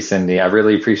 Thank you, Cindy. I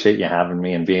really appreciate you having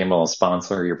me and being able to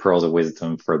sponsor your Pearls of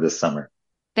Wisdom for this summer.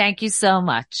 Thank you so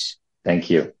much.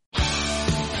 Thank you.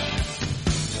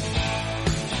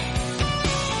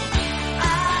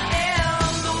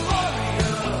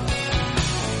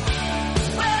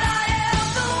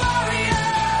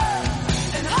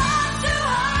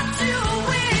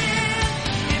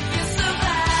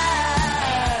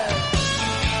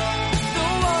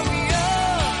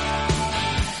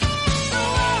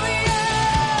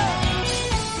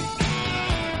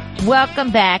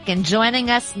 Welcome back, and joining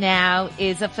us now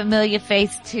is a familiar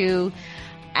face to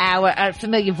a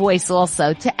familiar voice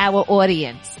also to our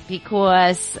audience,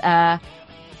 because I'm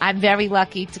very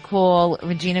lucky to call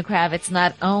Regina Kravitz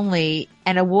not only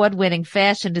an award-winning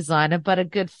fashion designer, but a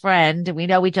good friend. We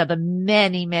know each other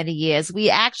many, many years. We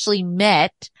actually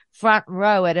met front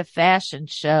row at a fashion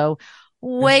show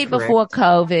way before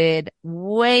COVID,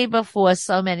 way before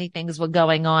so many things were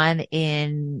going on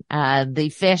in the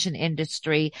fashion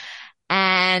industry.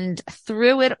 And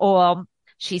through it all,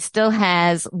 she still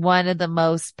has one of the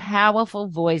most powerful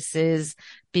voices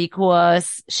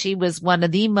because she was one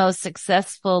of the most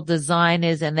successful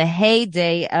designers in the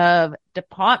heyday of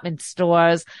department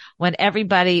stores when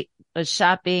everybody was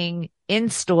shopping in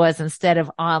stores instead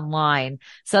of online.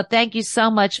 So thank you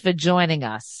so much for joining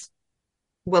us.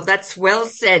 Well, that's well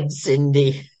said,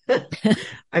 Cindy.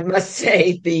 I must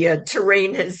say the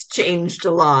terrain has changed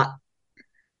a lot.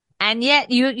 And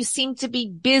yet you seem to be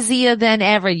busier than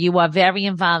ever. You are very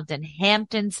involved in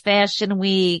Hamptons Fashion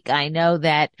Week. I know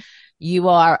that you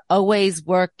are always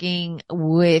working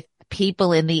with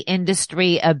people in the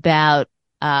industry about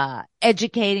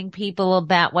educating people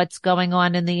about what's going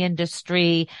on in the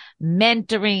industry,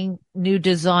 mentoring new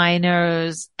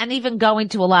designers, and even going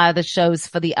to a lot of the shows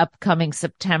for the upcoming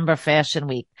September Fashion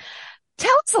Week.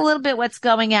 Tell us a little bit what's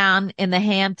going on in the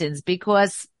Hamptons,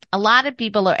 because a lot of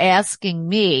people are asking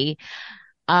me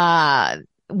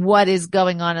what is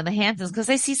going on in the Hamptons, because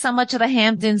I see so much of the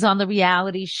Hamptons on the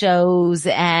reality shows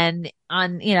and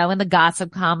on, in the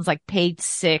gossip columns like Page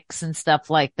Six and stuff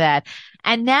like that.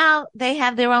 And now they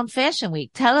have their own fashion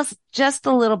week. Tell us just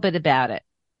a little bit about it.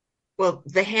 Well,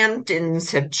 the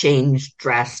Hamptons have changed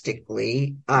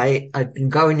drastically. I've been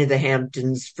going to the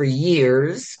Hamptons for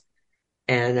years.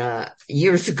 And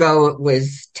years ago, it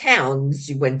was towns.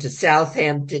 You went to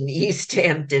Southampton, East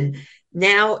Hampton.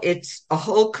 Now it's a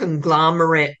whole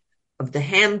conglomerate of the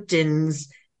Hamptons,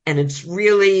 and it's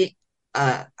really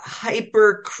a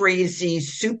hyper crazy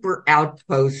super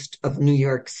outpost of New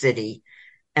York City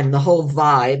and the whole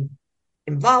vibe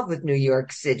involved with New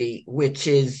York City, which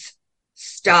is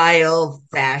style,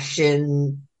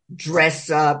 fashion, dress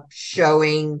up,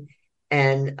 showing,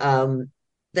 and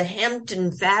the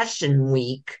Hampton Fashion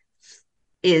Week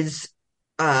is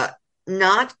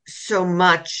not so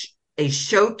much a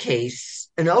showcase,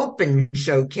 an open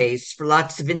showcase for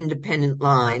lots of independent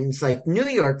lines like New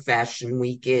York Fashion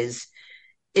Week is.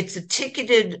 It's a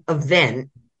ticketed event,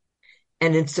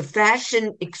 and it's a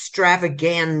fashion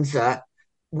extravaganza,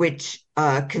 which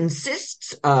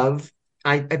consists of,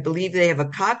 I believe they have a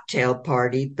cocktail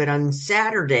party, but on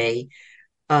Saturday,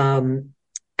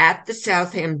 at the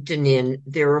Southampton Inn,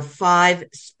 there are 5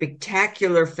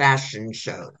 spectacular fashion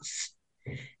shows,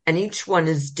 and each one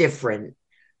is different.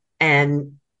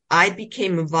 And I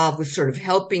became involved with sort of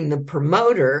helping the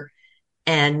promoter,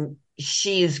 and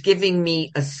she is giving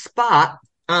me a spot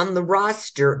on the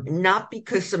roster, not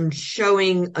because I'm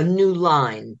showing a new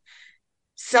line.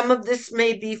 Some of this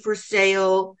may be for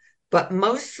sale, but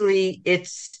mostly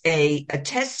it's a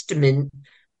testament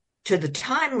to the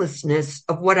timelessness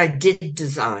of what I did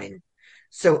design.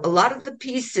 So a lot of the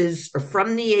pieces are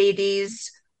from the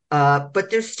 80s, but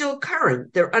they're still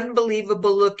current. They're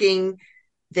unbelievable looking.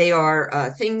 They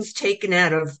are things taken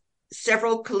out of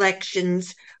several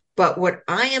collections. But what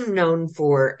I am known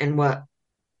for, and what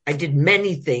I did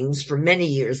many things for many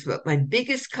years, but my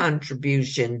biggest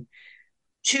contribution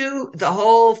to the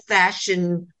whole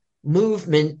fashion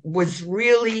movement was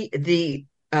really the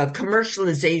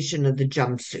commercialization of the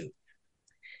jumpsuit.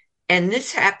 And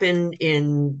this happened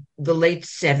in the late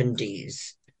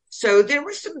 70s. So there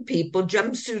were some people,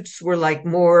 jumpsuits were like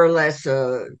more or less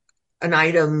an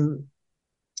item.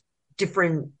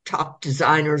 Different top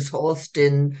designers,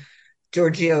 Halston,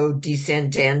 Giorgio Di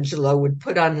Sant'Angelo, would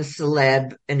put on a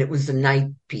celeb, and it was a night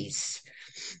piece.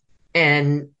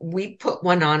 And we put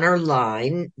one on our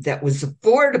line that was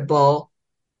affordable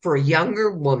for a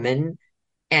younger woman,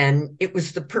 and it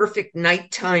was the perfect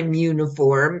nighttime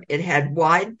uniform. It had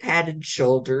wide padded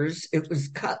shoulders, it was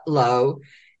cut low,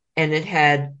 and it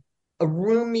had a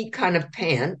roomy kind of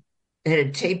pant. It had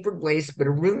a tapered waist, but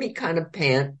a roomy kind of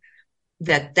pant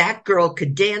that girl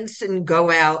could dance and go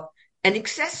out and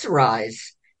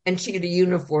accessorize, and she had a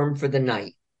uniform for the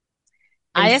night.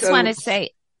 And I just want to say,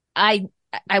 I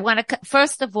want to,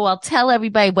 first of all, tell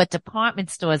everybody what department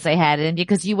stores they had in,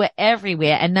 because you were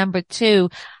everywhere. And number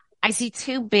 2, I see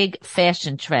 2 big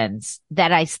fashion trends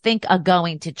that I think are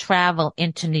going to travel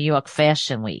into New York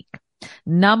Fashion Week.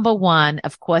 Number 1,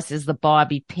 of course, is the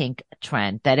Barbie pink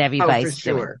trend that everybody's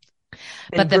doing. Sure.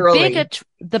 But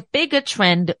the bigger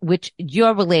trend, which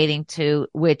you're relating to,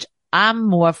 which I'm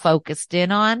more focused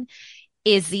in on,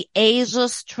 is the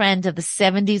ageless trend of the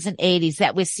 70s and 80s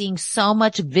that we're seeing so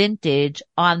much vintage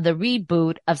on the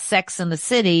reboot of Sex and the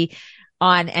City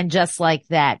on and just like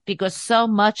that, because so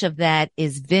much of that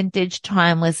is vintage,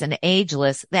 timeless, and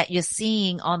ageless that you're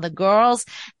seeing on the girls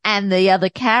and the other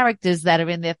characters that are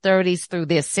in their 30s through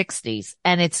their 60s.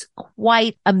 And it's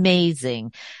quite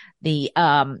amazing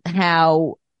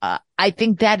how I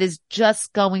think that is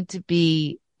just going to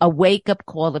be a wake up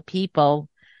call to people,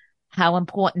 how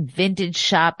important vintage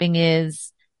shopping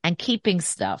is and keeping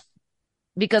stuff.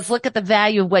 Because look at the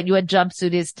value of what your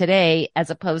jumpsuit is today as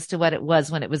opposed to what it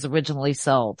was when it was originally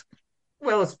sold.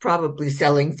 Well, it's probably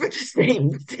selling for the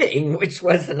same thing, which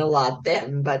wasn't a lot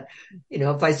then. But,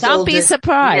 if I sold Don't be it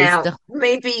surprised. now,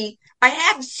 maybe I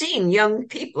have seen young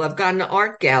people. I've gone to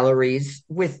art galleries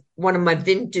with one of my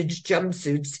vintage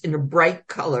jumpsuits in a bright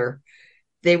color.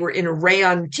 They were in a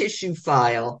rayon tissue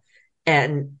file.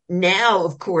 And now,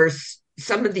 of course,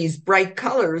 some of these bright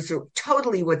colors are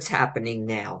totally what's happening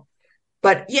now.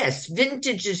 But yes,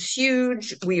 vintage is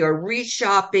huge. We are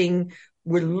reshopping.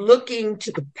 We're looking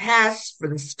to the past for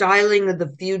the styling of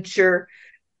the future.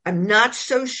 I'm not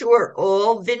so sure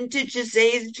all vintage is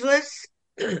ageless.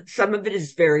 Some of it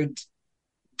is very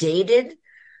dated,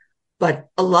 but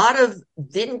a lot of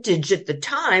vintage at the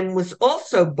time was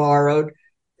also borrowed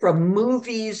from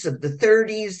movies of the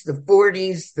 30s, the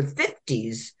 40s, the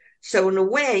 50s. So in a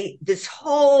way, this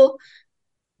whole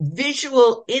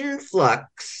visual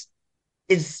influx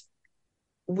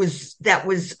was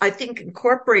I think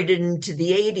incorporated into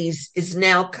the 80s is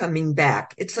now coming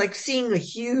back. It's like seeing a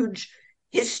huge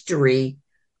history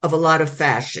of a lot of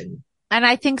fashion. And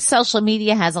I think social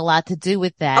media has a lot to do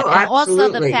with that. Oh, and absolutely.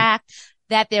 Also the fact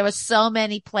that there are so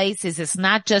many places. It's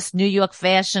not just New York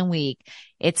Fashion Week.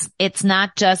 It's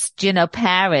not just,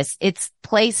 Paris. It's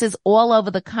places all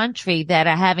over the country that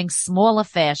are having smaller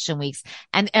fashion weeks,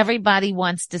 and everybody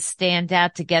wants to stand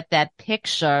out to get that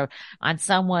picture on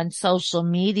someone's social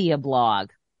media blog,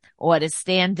 or to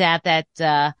stand out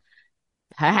that,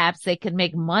 perhaps they can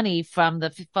make money from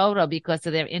the photo because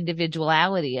of their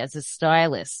individuality as a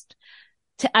stylist.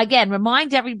 Again,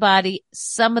 remind everybody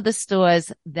some of the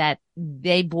stores that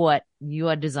they bought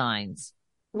your designs.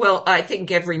 Well, I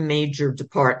think every major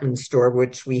department store,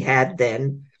 which we had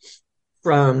then,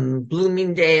 from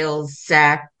Bloomingdale's,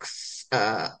 Saks,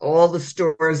 all the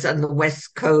stores on the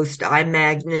West Coast, I.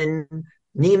 Magnin,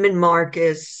 Neiman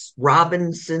Marcus,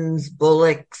 Robinson's,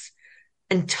 Bullock's,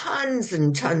 and tons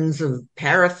of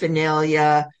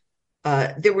paraphernalia.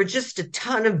 There were just a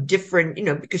ton of different,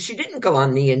 because she didn't go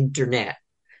on the internet.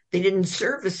 They didn't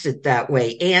service it that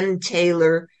way. Ann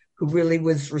Taylor, who really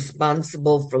was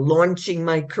responsible for launching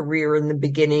my career in the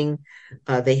beginning.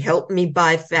 They helped me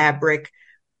buy fabric.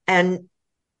 And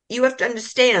you have to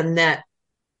understand that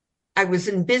I was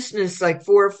in business like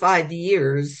 4 or 5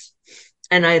 years,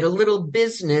 and I had a little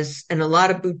business and a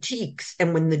lot of boutiques.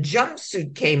 And when the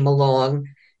jumpsuit came along,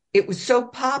 it was so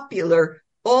popular,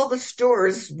 all the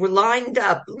stores were lined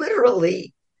up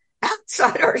literally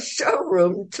outside our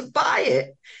showroom to buy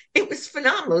it. It was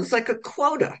phenomenal. It was like a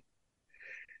quota.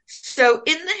 So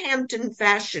in the Hampton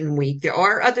Fashion Week, there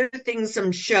are other things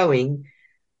I'm showing,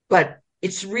 but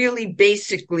it's really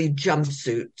basically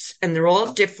jumpsuits, and they're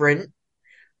all different.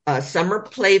 Some are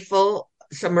playful,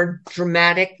 some are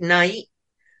dramatic night,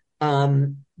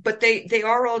 but they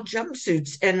are all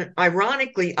jumpsuits. And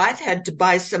ironically, I've had to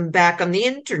buy some back on the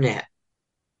internet.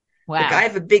 Wow. Like I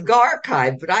have a big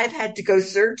archive, but I've had to go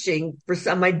searching for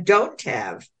some I don't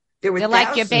have. There were They're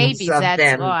like your babies, that's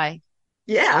them. why.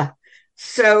 Yeah.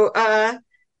 So,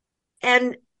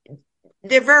 and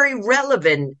they're very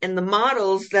relevant, and the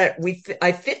models that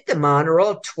I fit them on are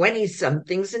all 20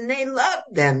 somethings, and they love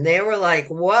them. They were like,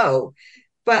 whoa.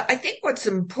 But I think what's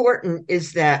important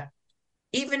is that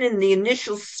even in the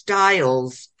initial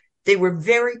styles, they were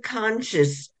very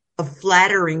conscious of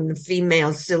flattering the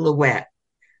female silhouette.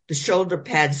 The shoulder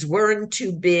pads weren't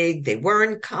too big. They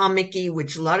weren't comic-y,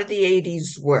 which a lot of the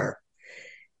 80s were.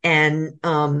 And,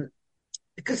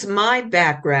 because of my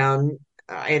background,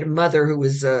 I had a mother who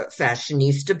was a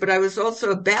fashionista, but I was also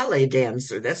a ballet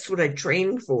dancer. That's what I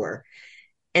trained for.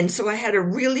 And so I had a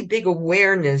really big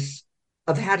awareness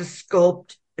of how to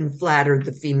sculpt and flatter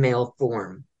the female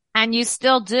form. And you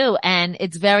still do. And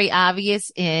it's very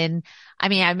obvious I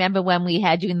remember when we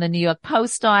had you in the New York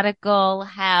Post article,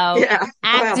 how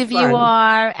active you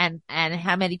are and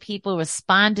how many people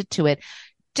responded to it.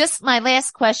 Just my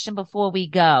last question before we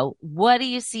go. What do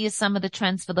you see as some of the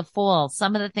trends for the fall?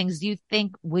 Some of the things you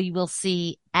think we will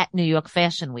see at New York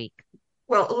Fashion Week?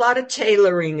 Well, a lot of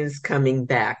tailoring is coming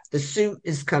back. The suit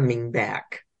is coming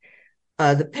back.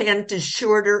 The pant is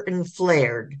shorter and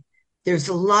flared. There's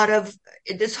a lot of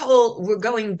we're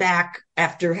going back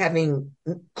after having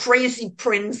crazy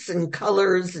prints and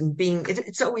colors and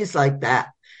it's always like that.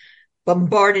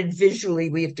 bombarded visually.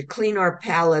 We have to clean our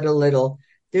palette a little.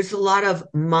 There's a lot of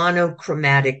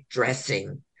monochromatic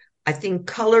dressing. I think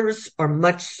colors are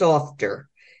much softer.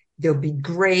 There'll be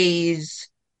grays,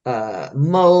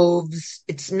 mauves.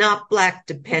 It's not black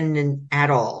dependent at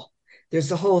all.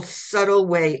 There's a whole subtle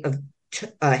way of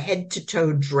head to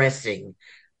toe dressing.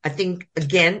 I think,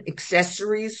 again,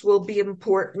 accessories will be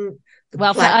important.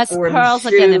 Well, for us, pearls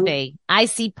are going to be. I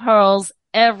see pearls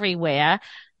everywhere,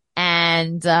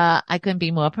 and I couldn't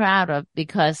be more proud of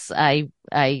because well,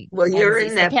 you're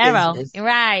in that business,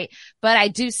 right? But I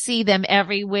do see them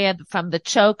everywhere, from the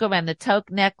choker and the toque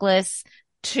necklace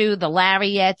to the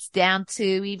lariats down to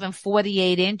even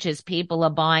 48 inches. People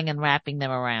are buying and wrapping them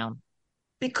around.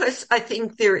 Because I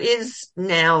think there is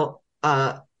now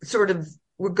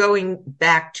we're going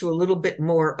back to a little bit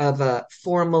more of a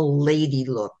formal lady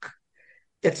look.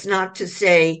 That's not to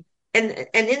say, and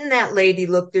in that lady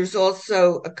look, there's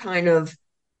also a kind of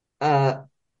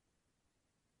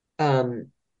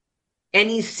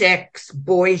any sex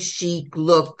boy chic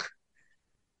look,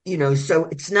 so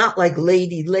it's not like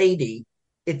lady.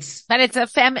 But it's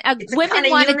women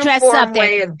want to dress up.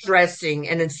 Way of dressing,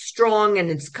 and it's strong and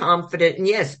it's confident. And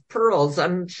yes, pearls.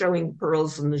 I'm showing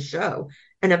pearls in the show,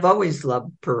 and I've always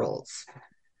loved pearls.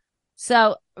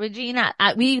 So, Regina,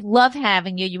 we love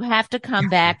having you. You have to come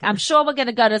back. I'm sure we're going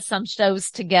to go to some shows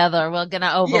together. We're going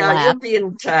to overlap. Yeah, you'll be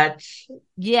in touch.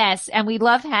 Yes, and we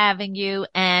love having you.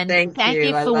 And thank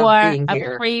you for a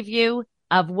preview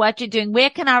of what you're doing.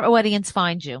 Where can our audience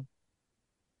find you?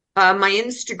 My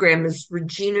Instagram is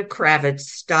Regina Kravitz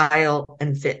Style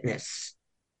and Fitness.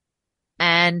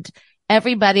 And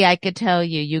everybody, I could tell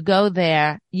you, you go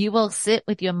there, you will sit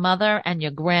with your mother and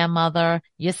your grandmother,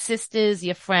 your sisters,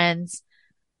 your friends,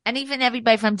 and even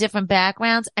everybody from different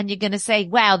backgrounds. And you're going to say,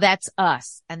 wow, that's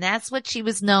us. And that's what she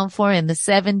was known for in the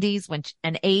 70s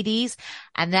and 80s.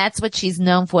 And that's what she's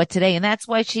known for today. And that's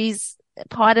why she's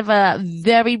part of a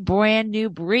very brand new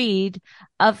breed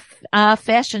of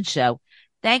fashion show.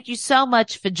 Thank you so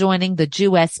much for joining the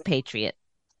Jewess Patriot.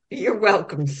 You're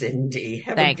welcome, Cindy.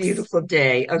 Have a beautiful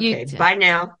day. Okay, bye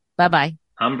now. Bye-bye.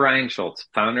 I'm Brian Schultz,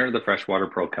 founder of the Freshwater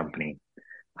Pearl Company.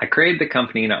 I created the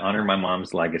company to honor my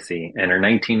mom's legacy and her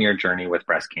 19-year journey with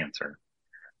breast cancer.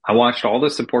 I watched all the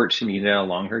support she needed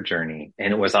along her journey,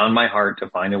 and it was on my heart to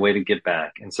find a way to give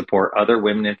back and support other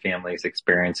women and families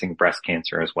experiencing breast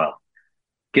cancer as well.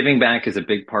 Giving back is a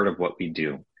big part of what we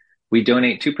do. We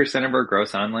donate 2% of our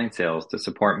gross online sales to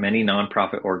support many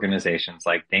nonprofit organizations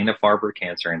like Dana-Farber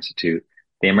Cancer Institute,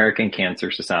 the American Cancer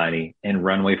Society, and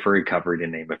Runway for Recovery, to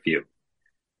name a few.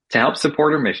 To help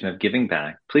support our mission of giving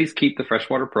back, please keep the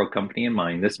Freshwater Pearl Company in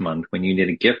mind this month when you need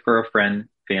a gift for a friend,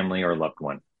 family, or loved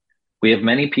one. We have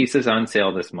many pieces on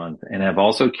sale this month and have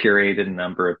also curated a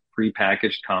number of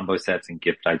prepackaged combo sets and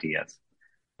gift ideas.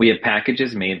 We have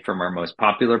packages made from our most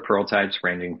popular pearl types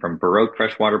ranging from Baroque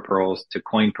freshwater pearls to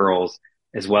coin pearls,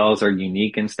 as well as our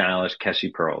unique and stylish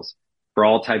Keshi pearls for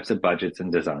all types of budgets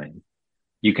and designs.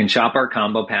 You can shop our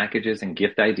combo packages and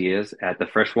gift ideas at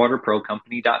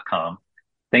thefreshwaterpearlcompany.com.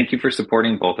 Thank you for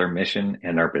supporting both our mission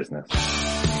and our business.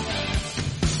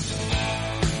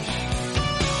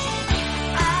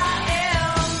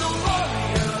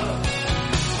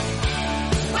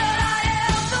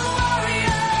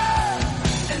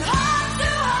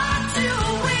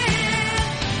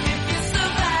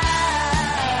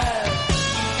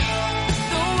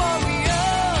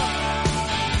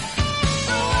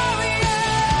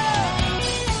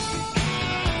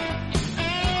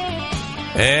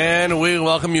 And we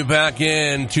welcome you back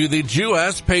in to the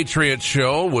Jewess Patriot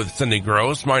Show with Cindy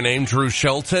Gross. My name's Drew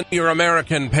Shelton, your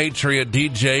American Patriot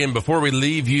DJ. And before we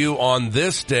leave you on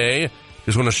this day,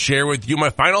 just want to share with you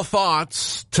my final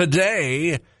thoughts.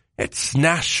 Today, it's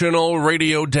National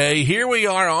Radio Day. Here we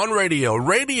are on radio.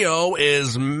 Radio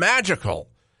is magical.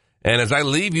 And as I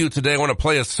leave you today, I want to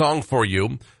play a song for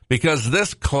you because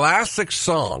this classic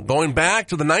song, going back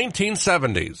to the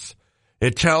 1970s,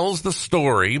 it tells the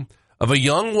story of a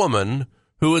young woman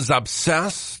who is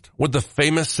obsessed with the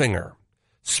famous singer,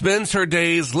 spends her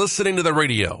days listening to the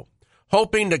radio,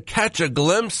 hoping to catch a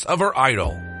glimpse of her idol.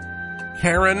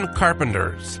 Karen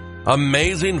Carpenter's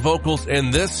amazing vocals in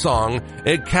this song,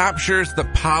 it captures the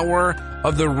power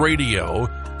of the radio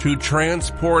to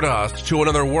transport us to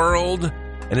another world,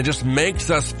 and it just makes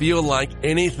us feel like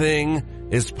anything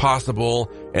is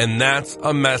possible, and that's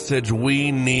a message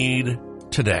we need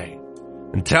today.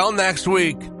 Until next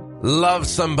week, love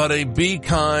somebody, be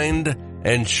kind,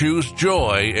 and choose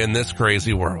joy in this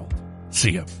crazy world.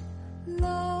 See ya.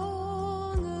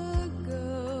 Long ago,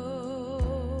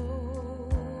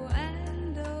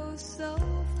 and oh so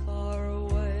far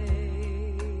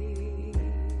away,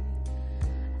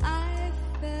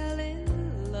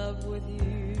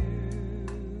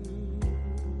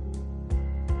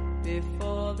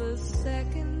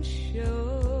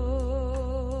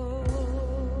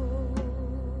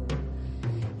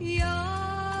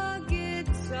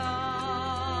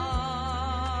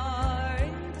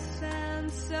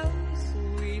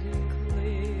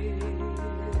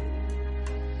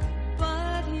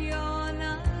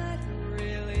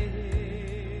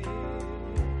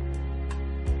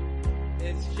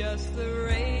 just the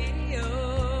radio.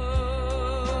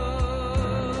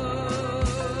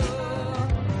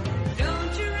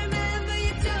 Don't you remember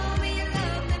you told me you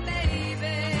loved me,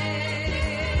 baby?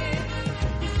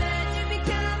 You said you'd be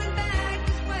coming back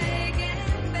this way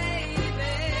again, baby.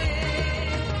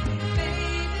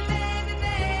 Baby, baby,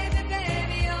 baby,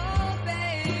 baby, oh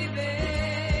baby,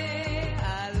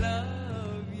 I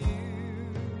love you.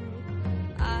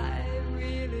 I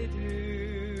really do.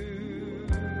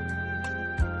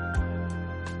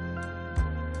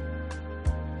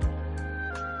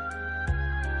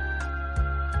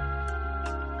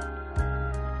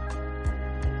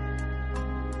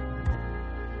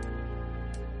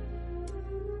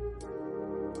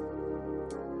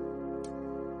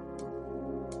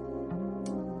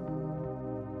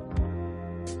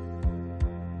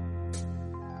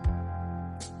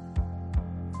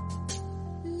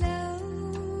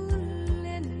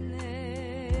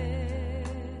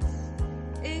 Loneliness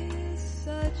is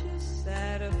such a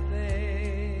sad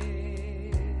affair,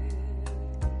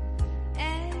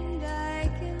 and I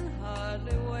can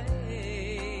hardly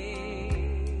wait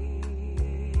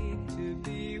to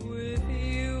be with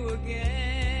you again.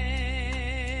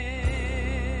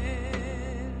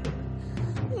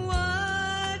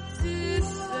 What to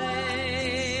say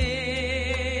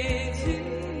to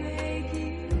make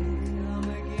you come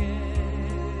again?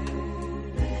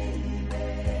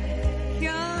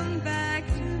 Come back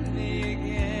to me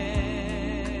again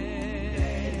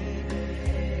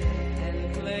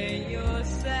and play your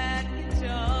sad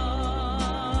guitar.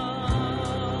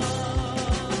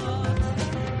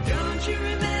 Don't you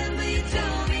remember you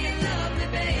told me you loved me,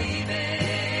 baby?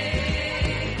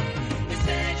 You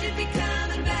said you'd be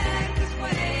coming back this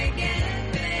way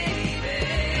again, baby.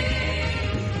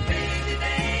 Baby,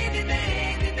 baby,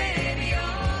 baby, baby,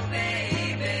 oh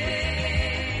baby,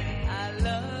 I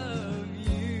love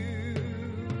you.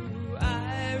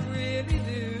 I really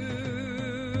do.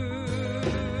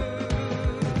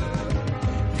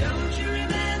 Don't you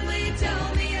remember you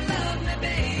told me you loved me,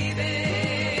 baby?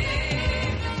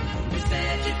 You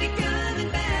said you'd be coming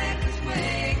back this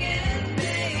way again,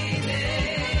 baby.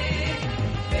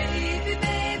 Baby,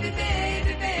 baby,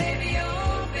 baby, baby,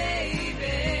 oh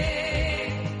baby,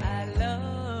 I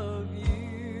love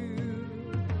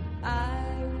you. I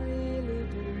really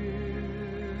do.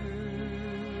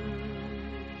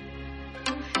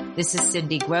 This is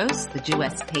Cindy Gross, the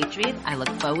Jewess Patriot. I look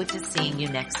forward to seeing you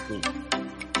next week.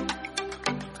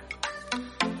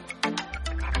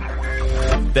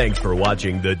 Thanks for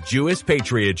watching the Jewish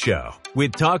Patriot Show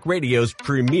with Talk Radio's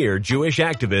premier Jewish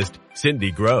activist, Cindy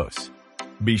Gross.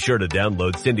 Be sure to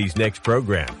download Cindy's next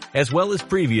program, as well as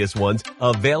previous ones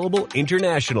available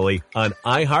internationally on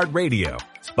iHeartRadio,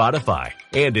 Spotify,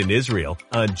 and in Israel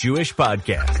on Jewish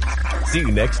Podcasts. See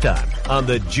you next time on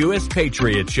the Jewish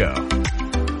Patriot Show.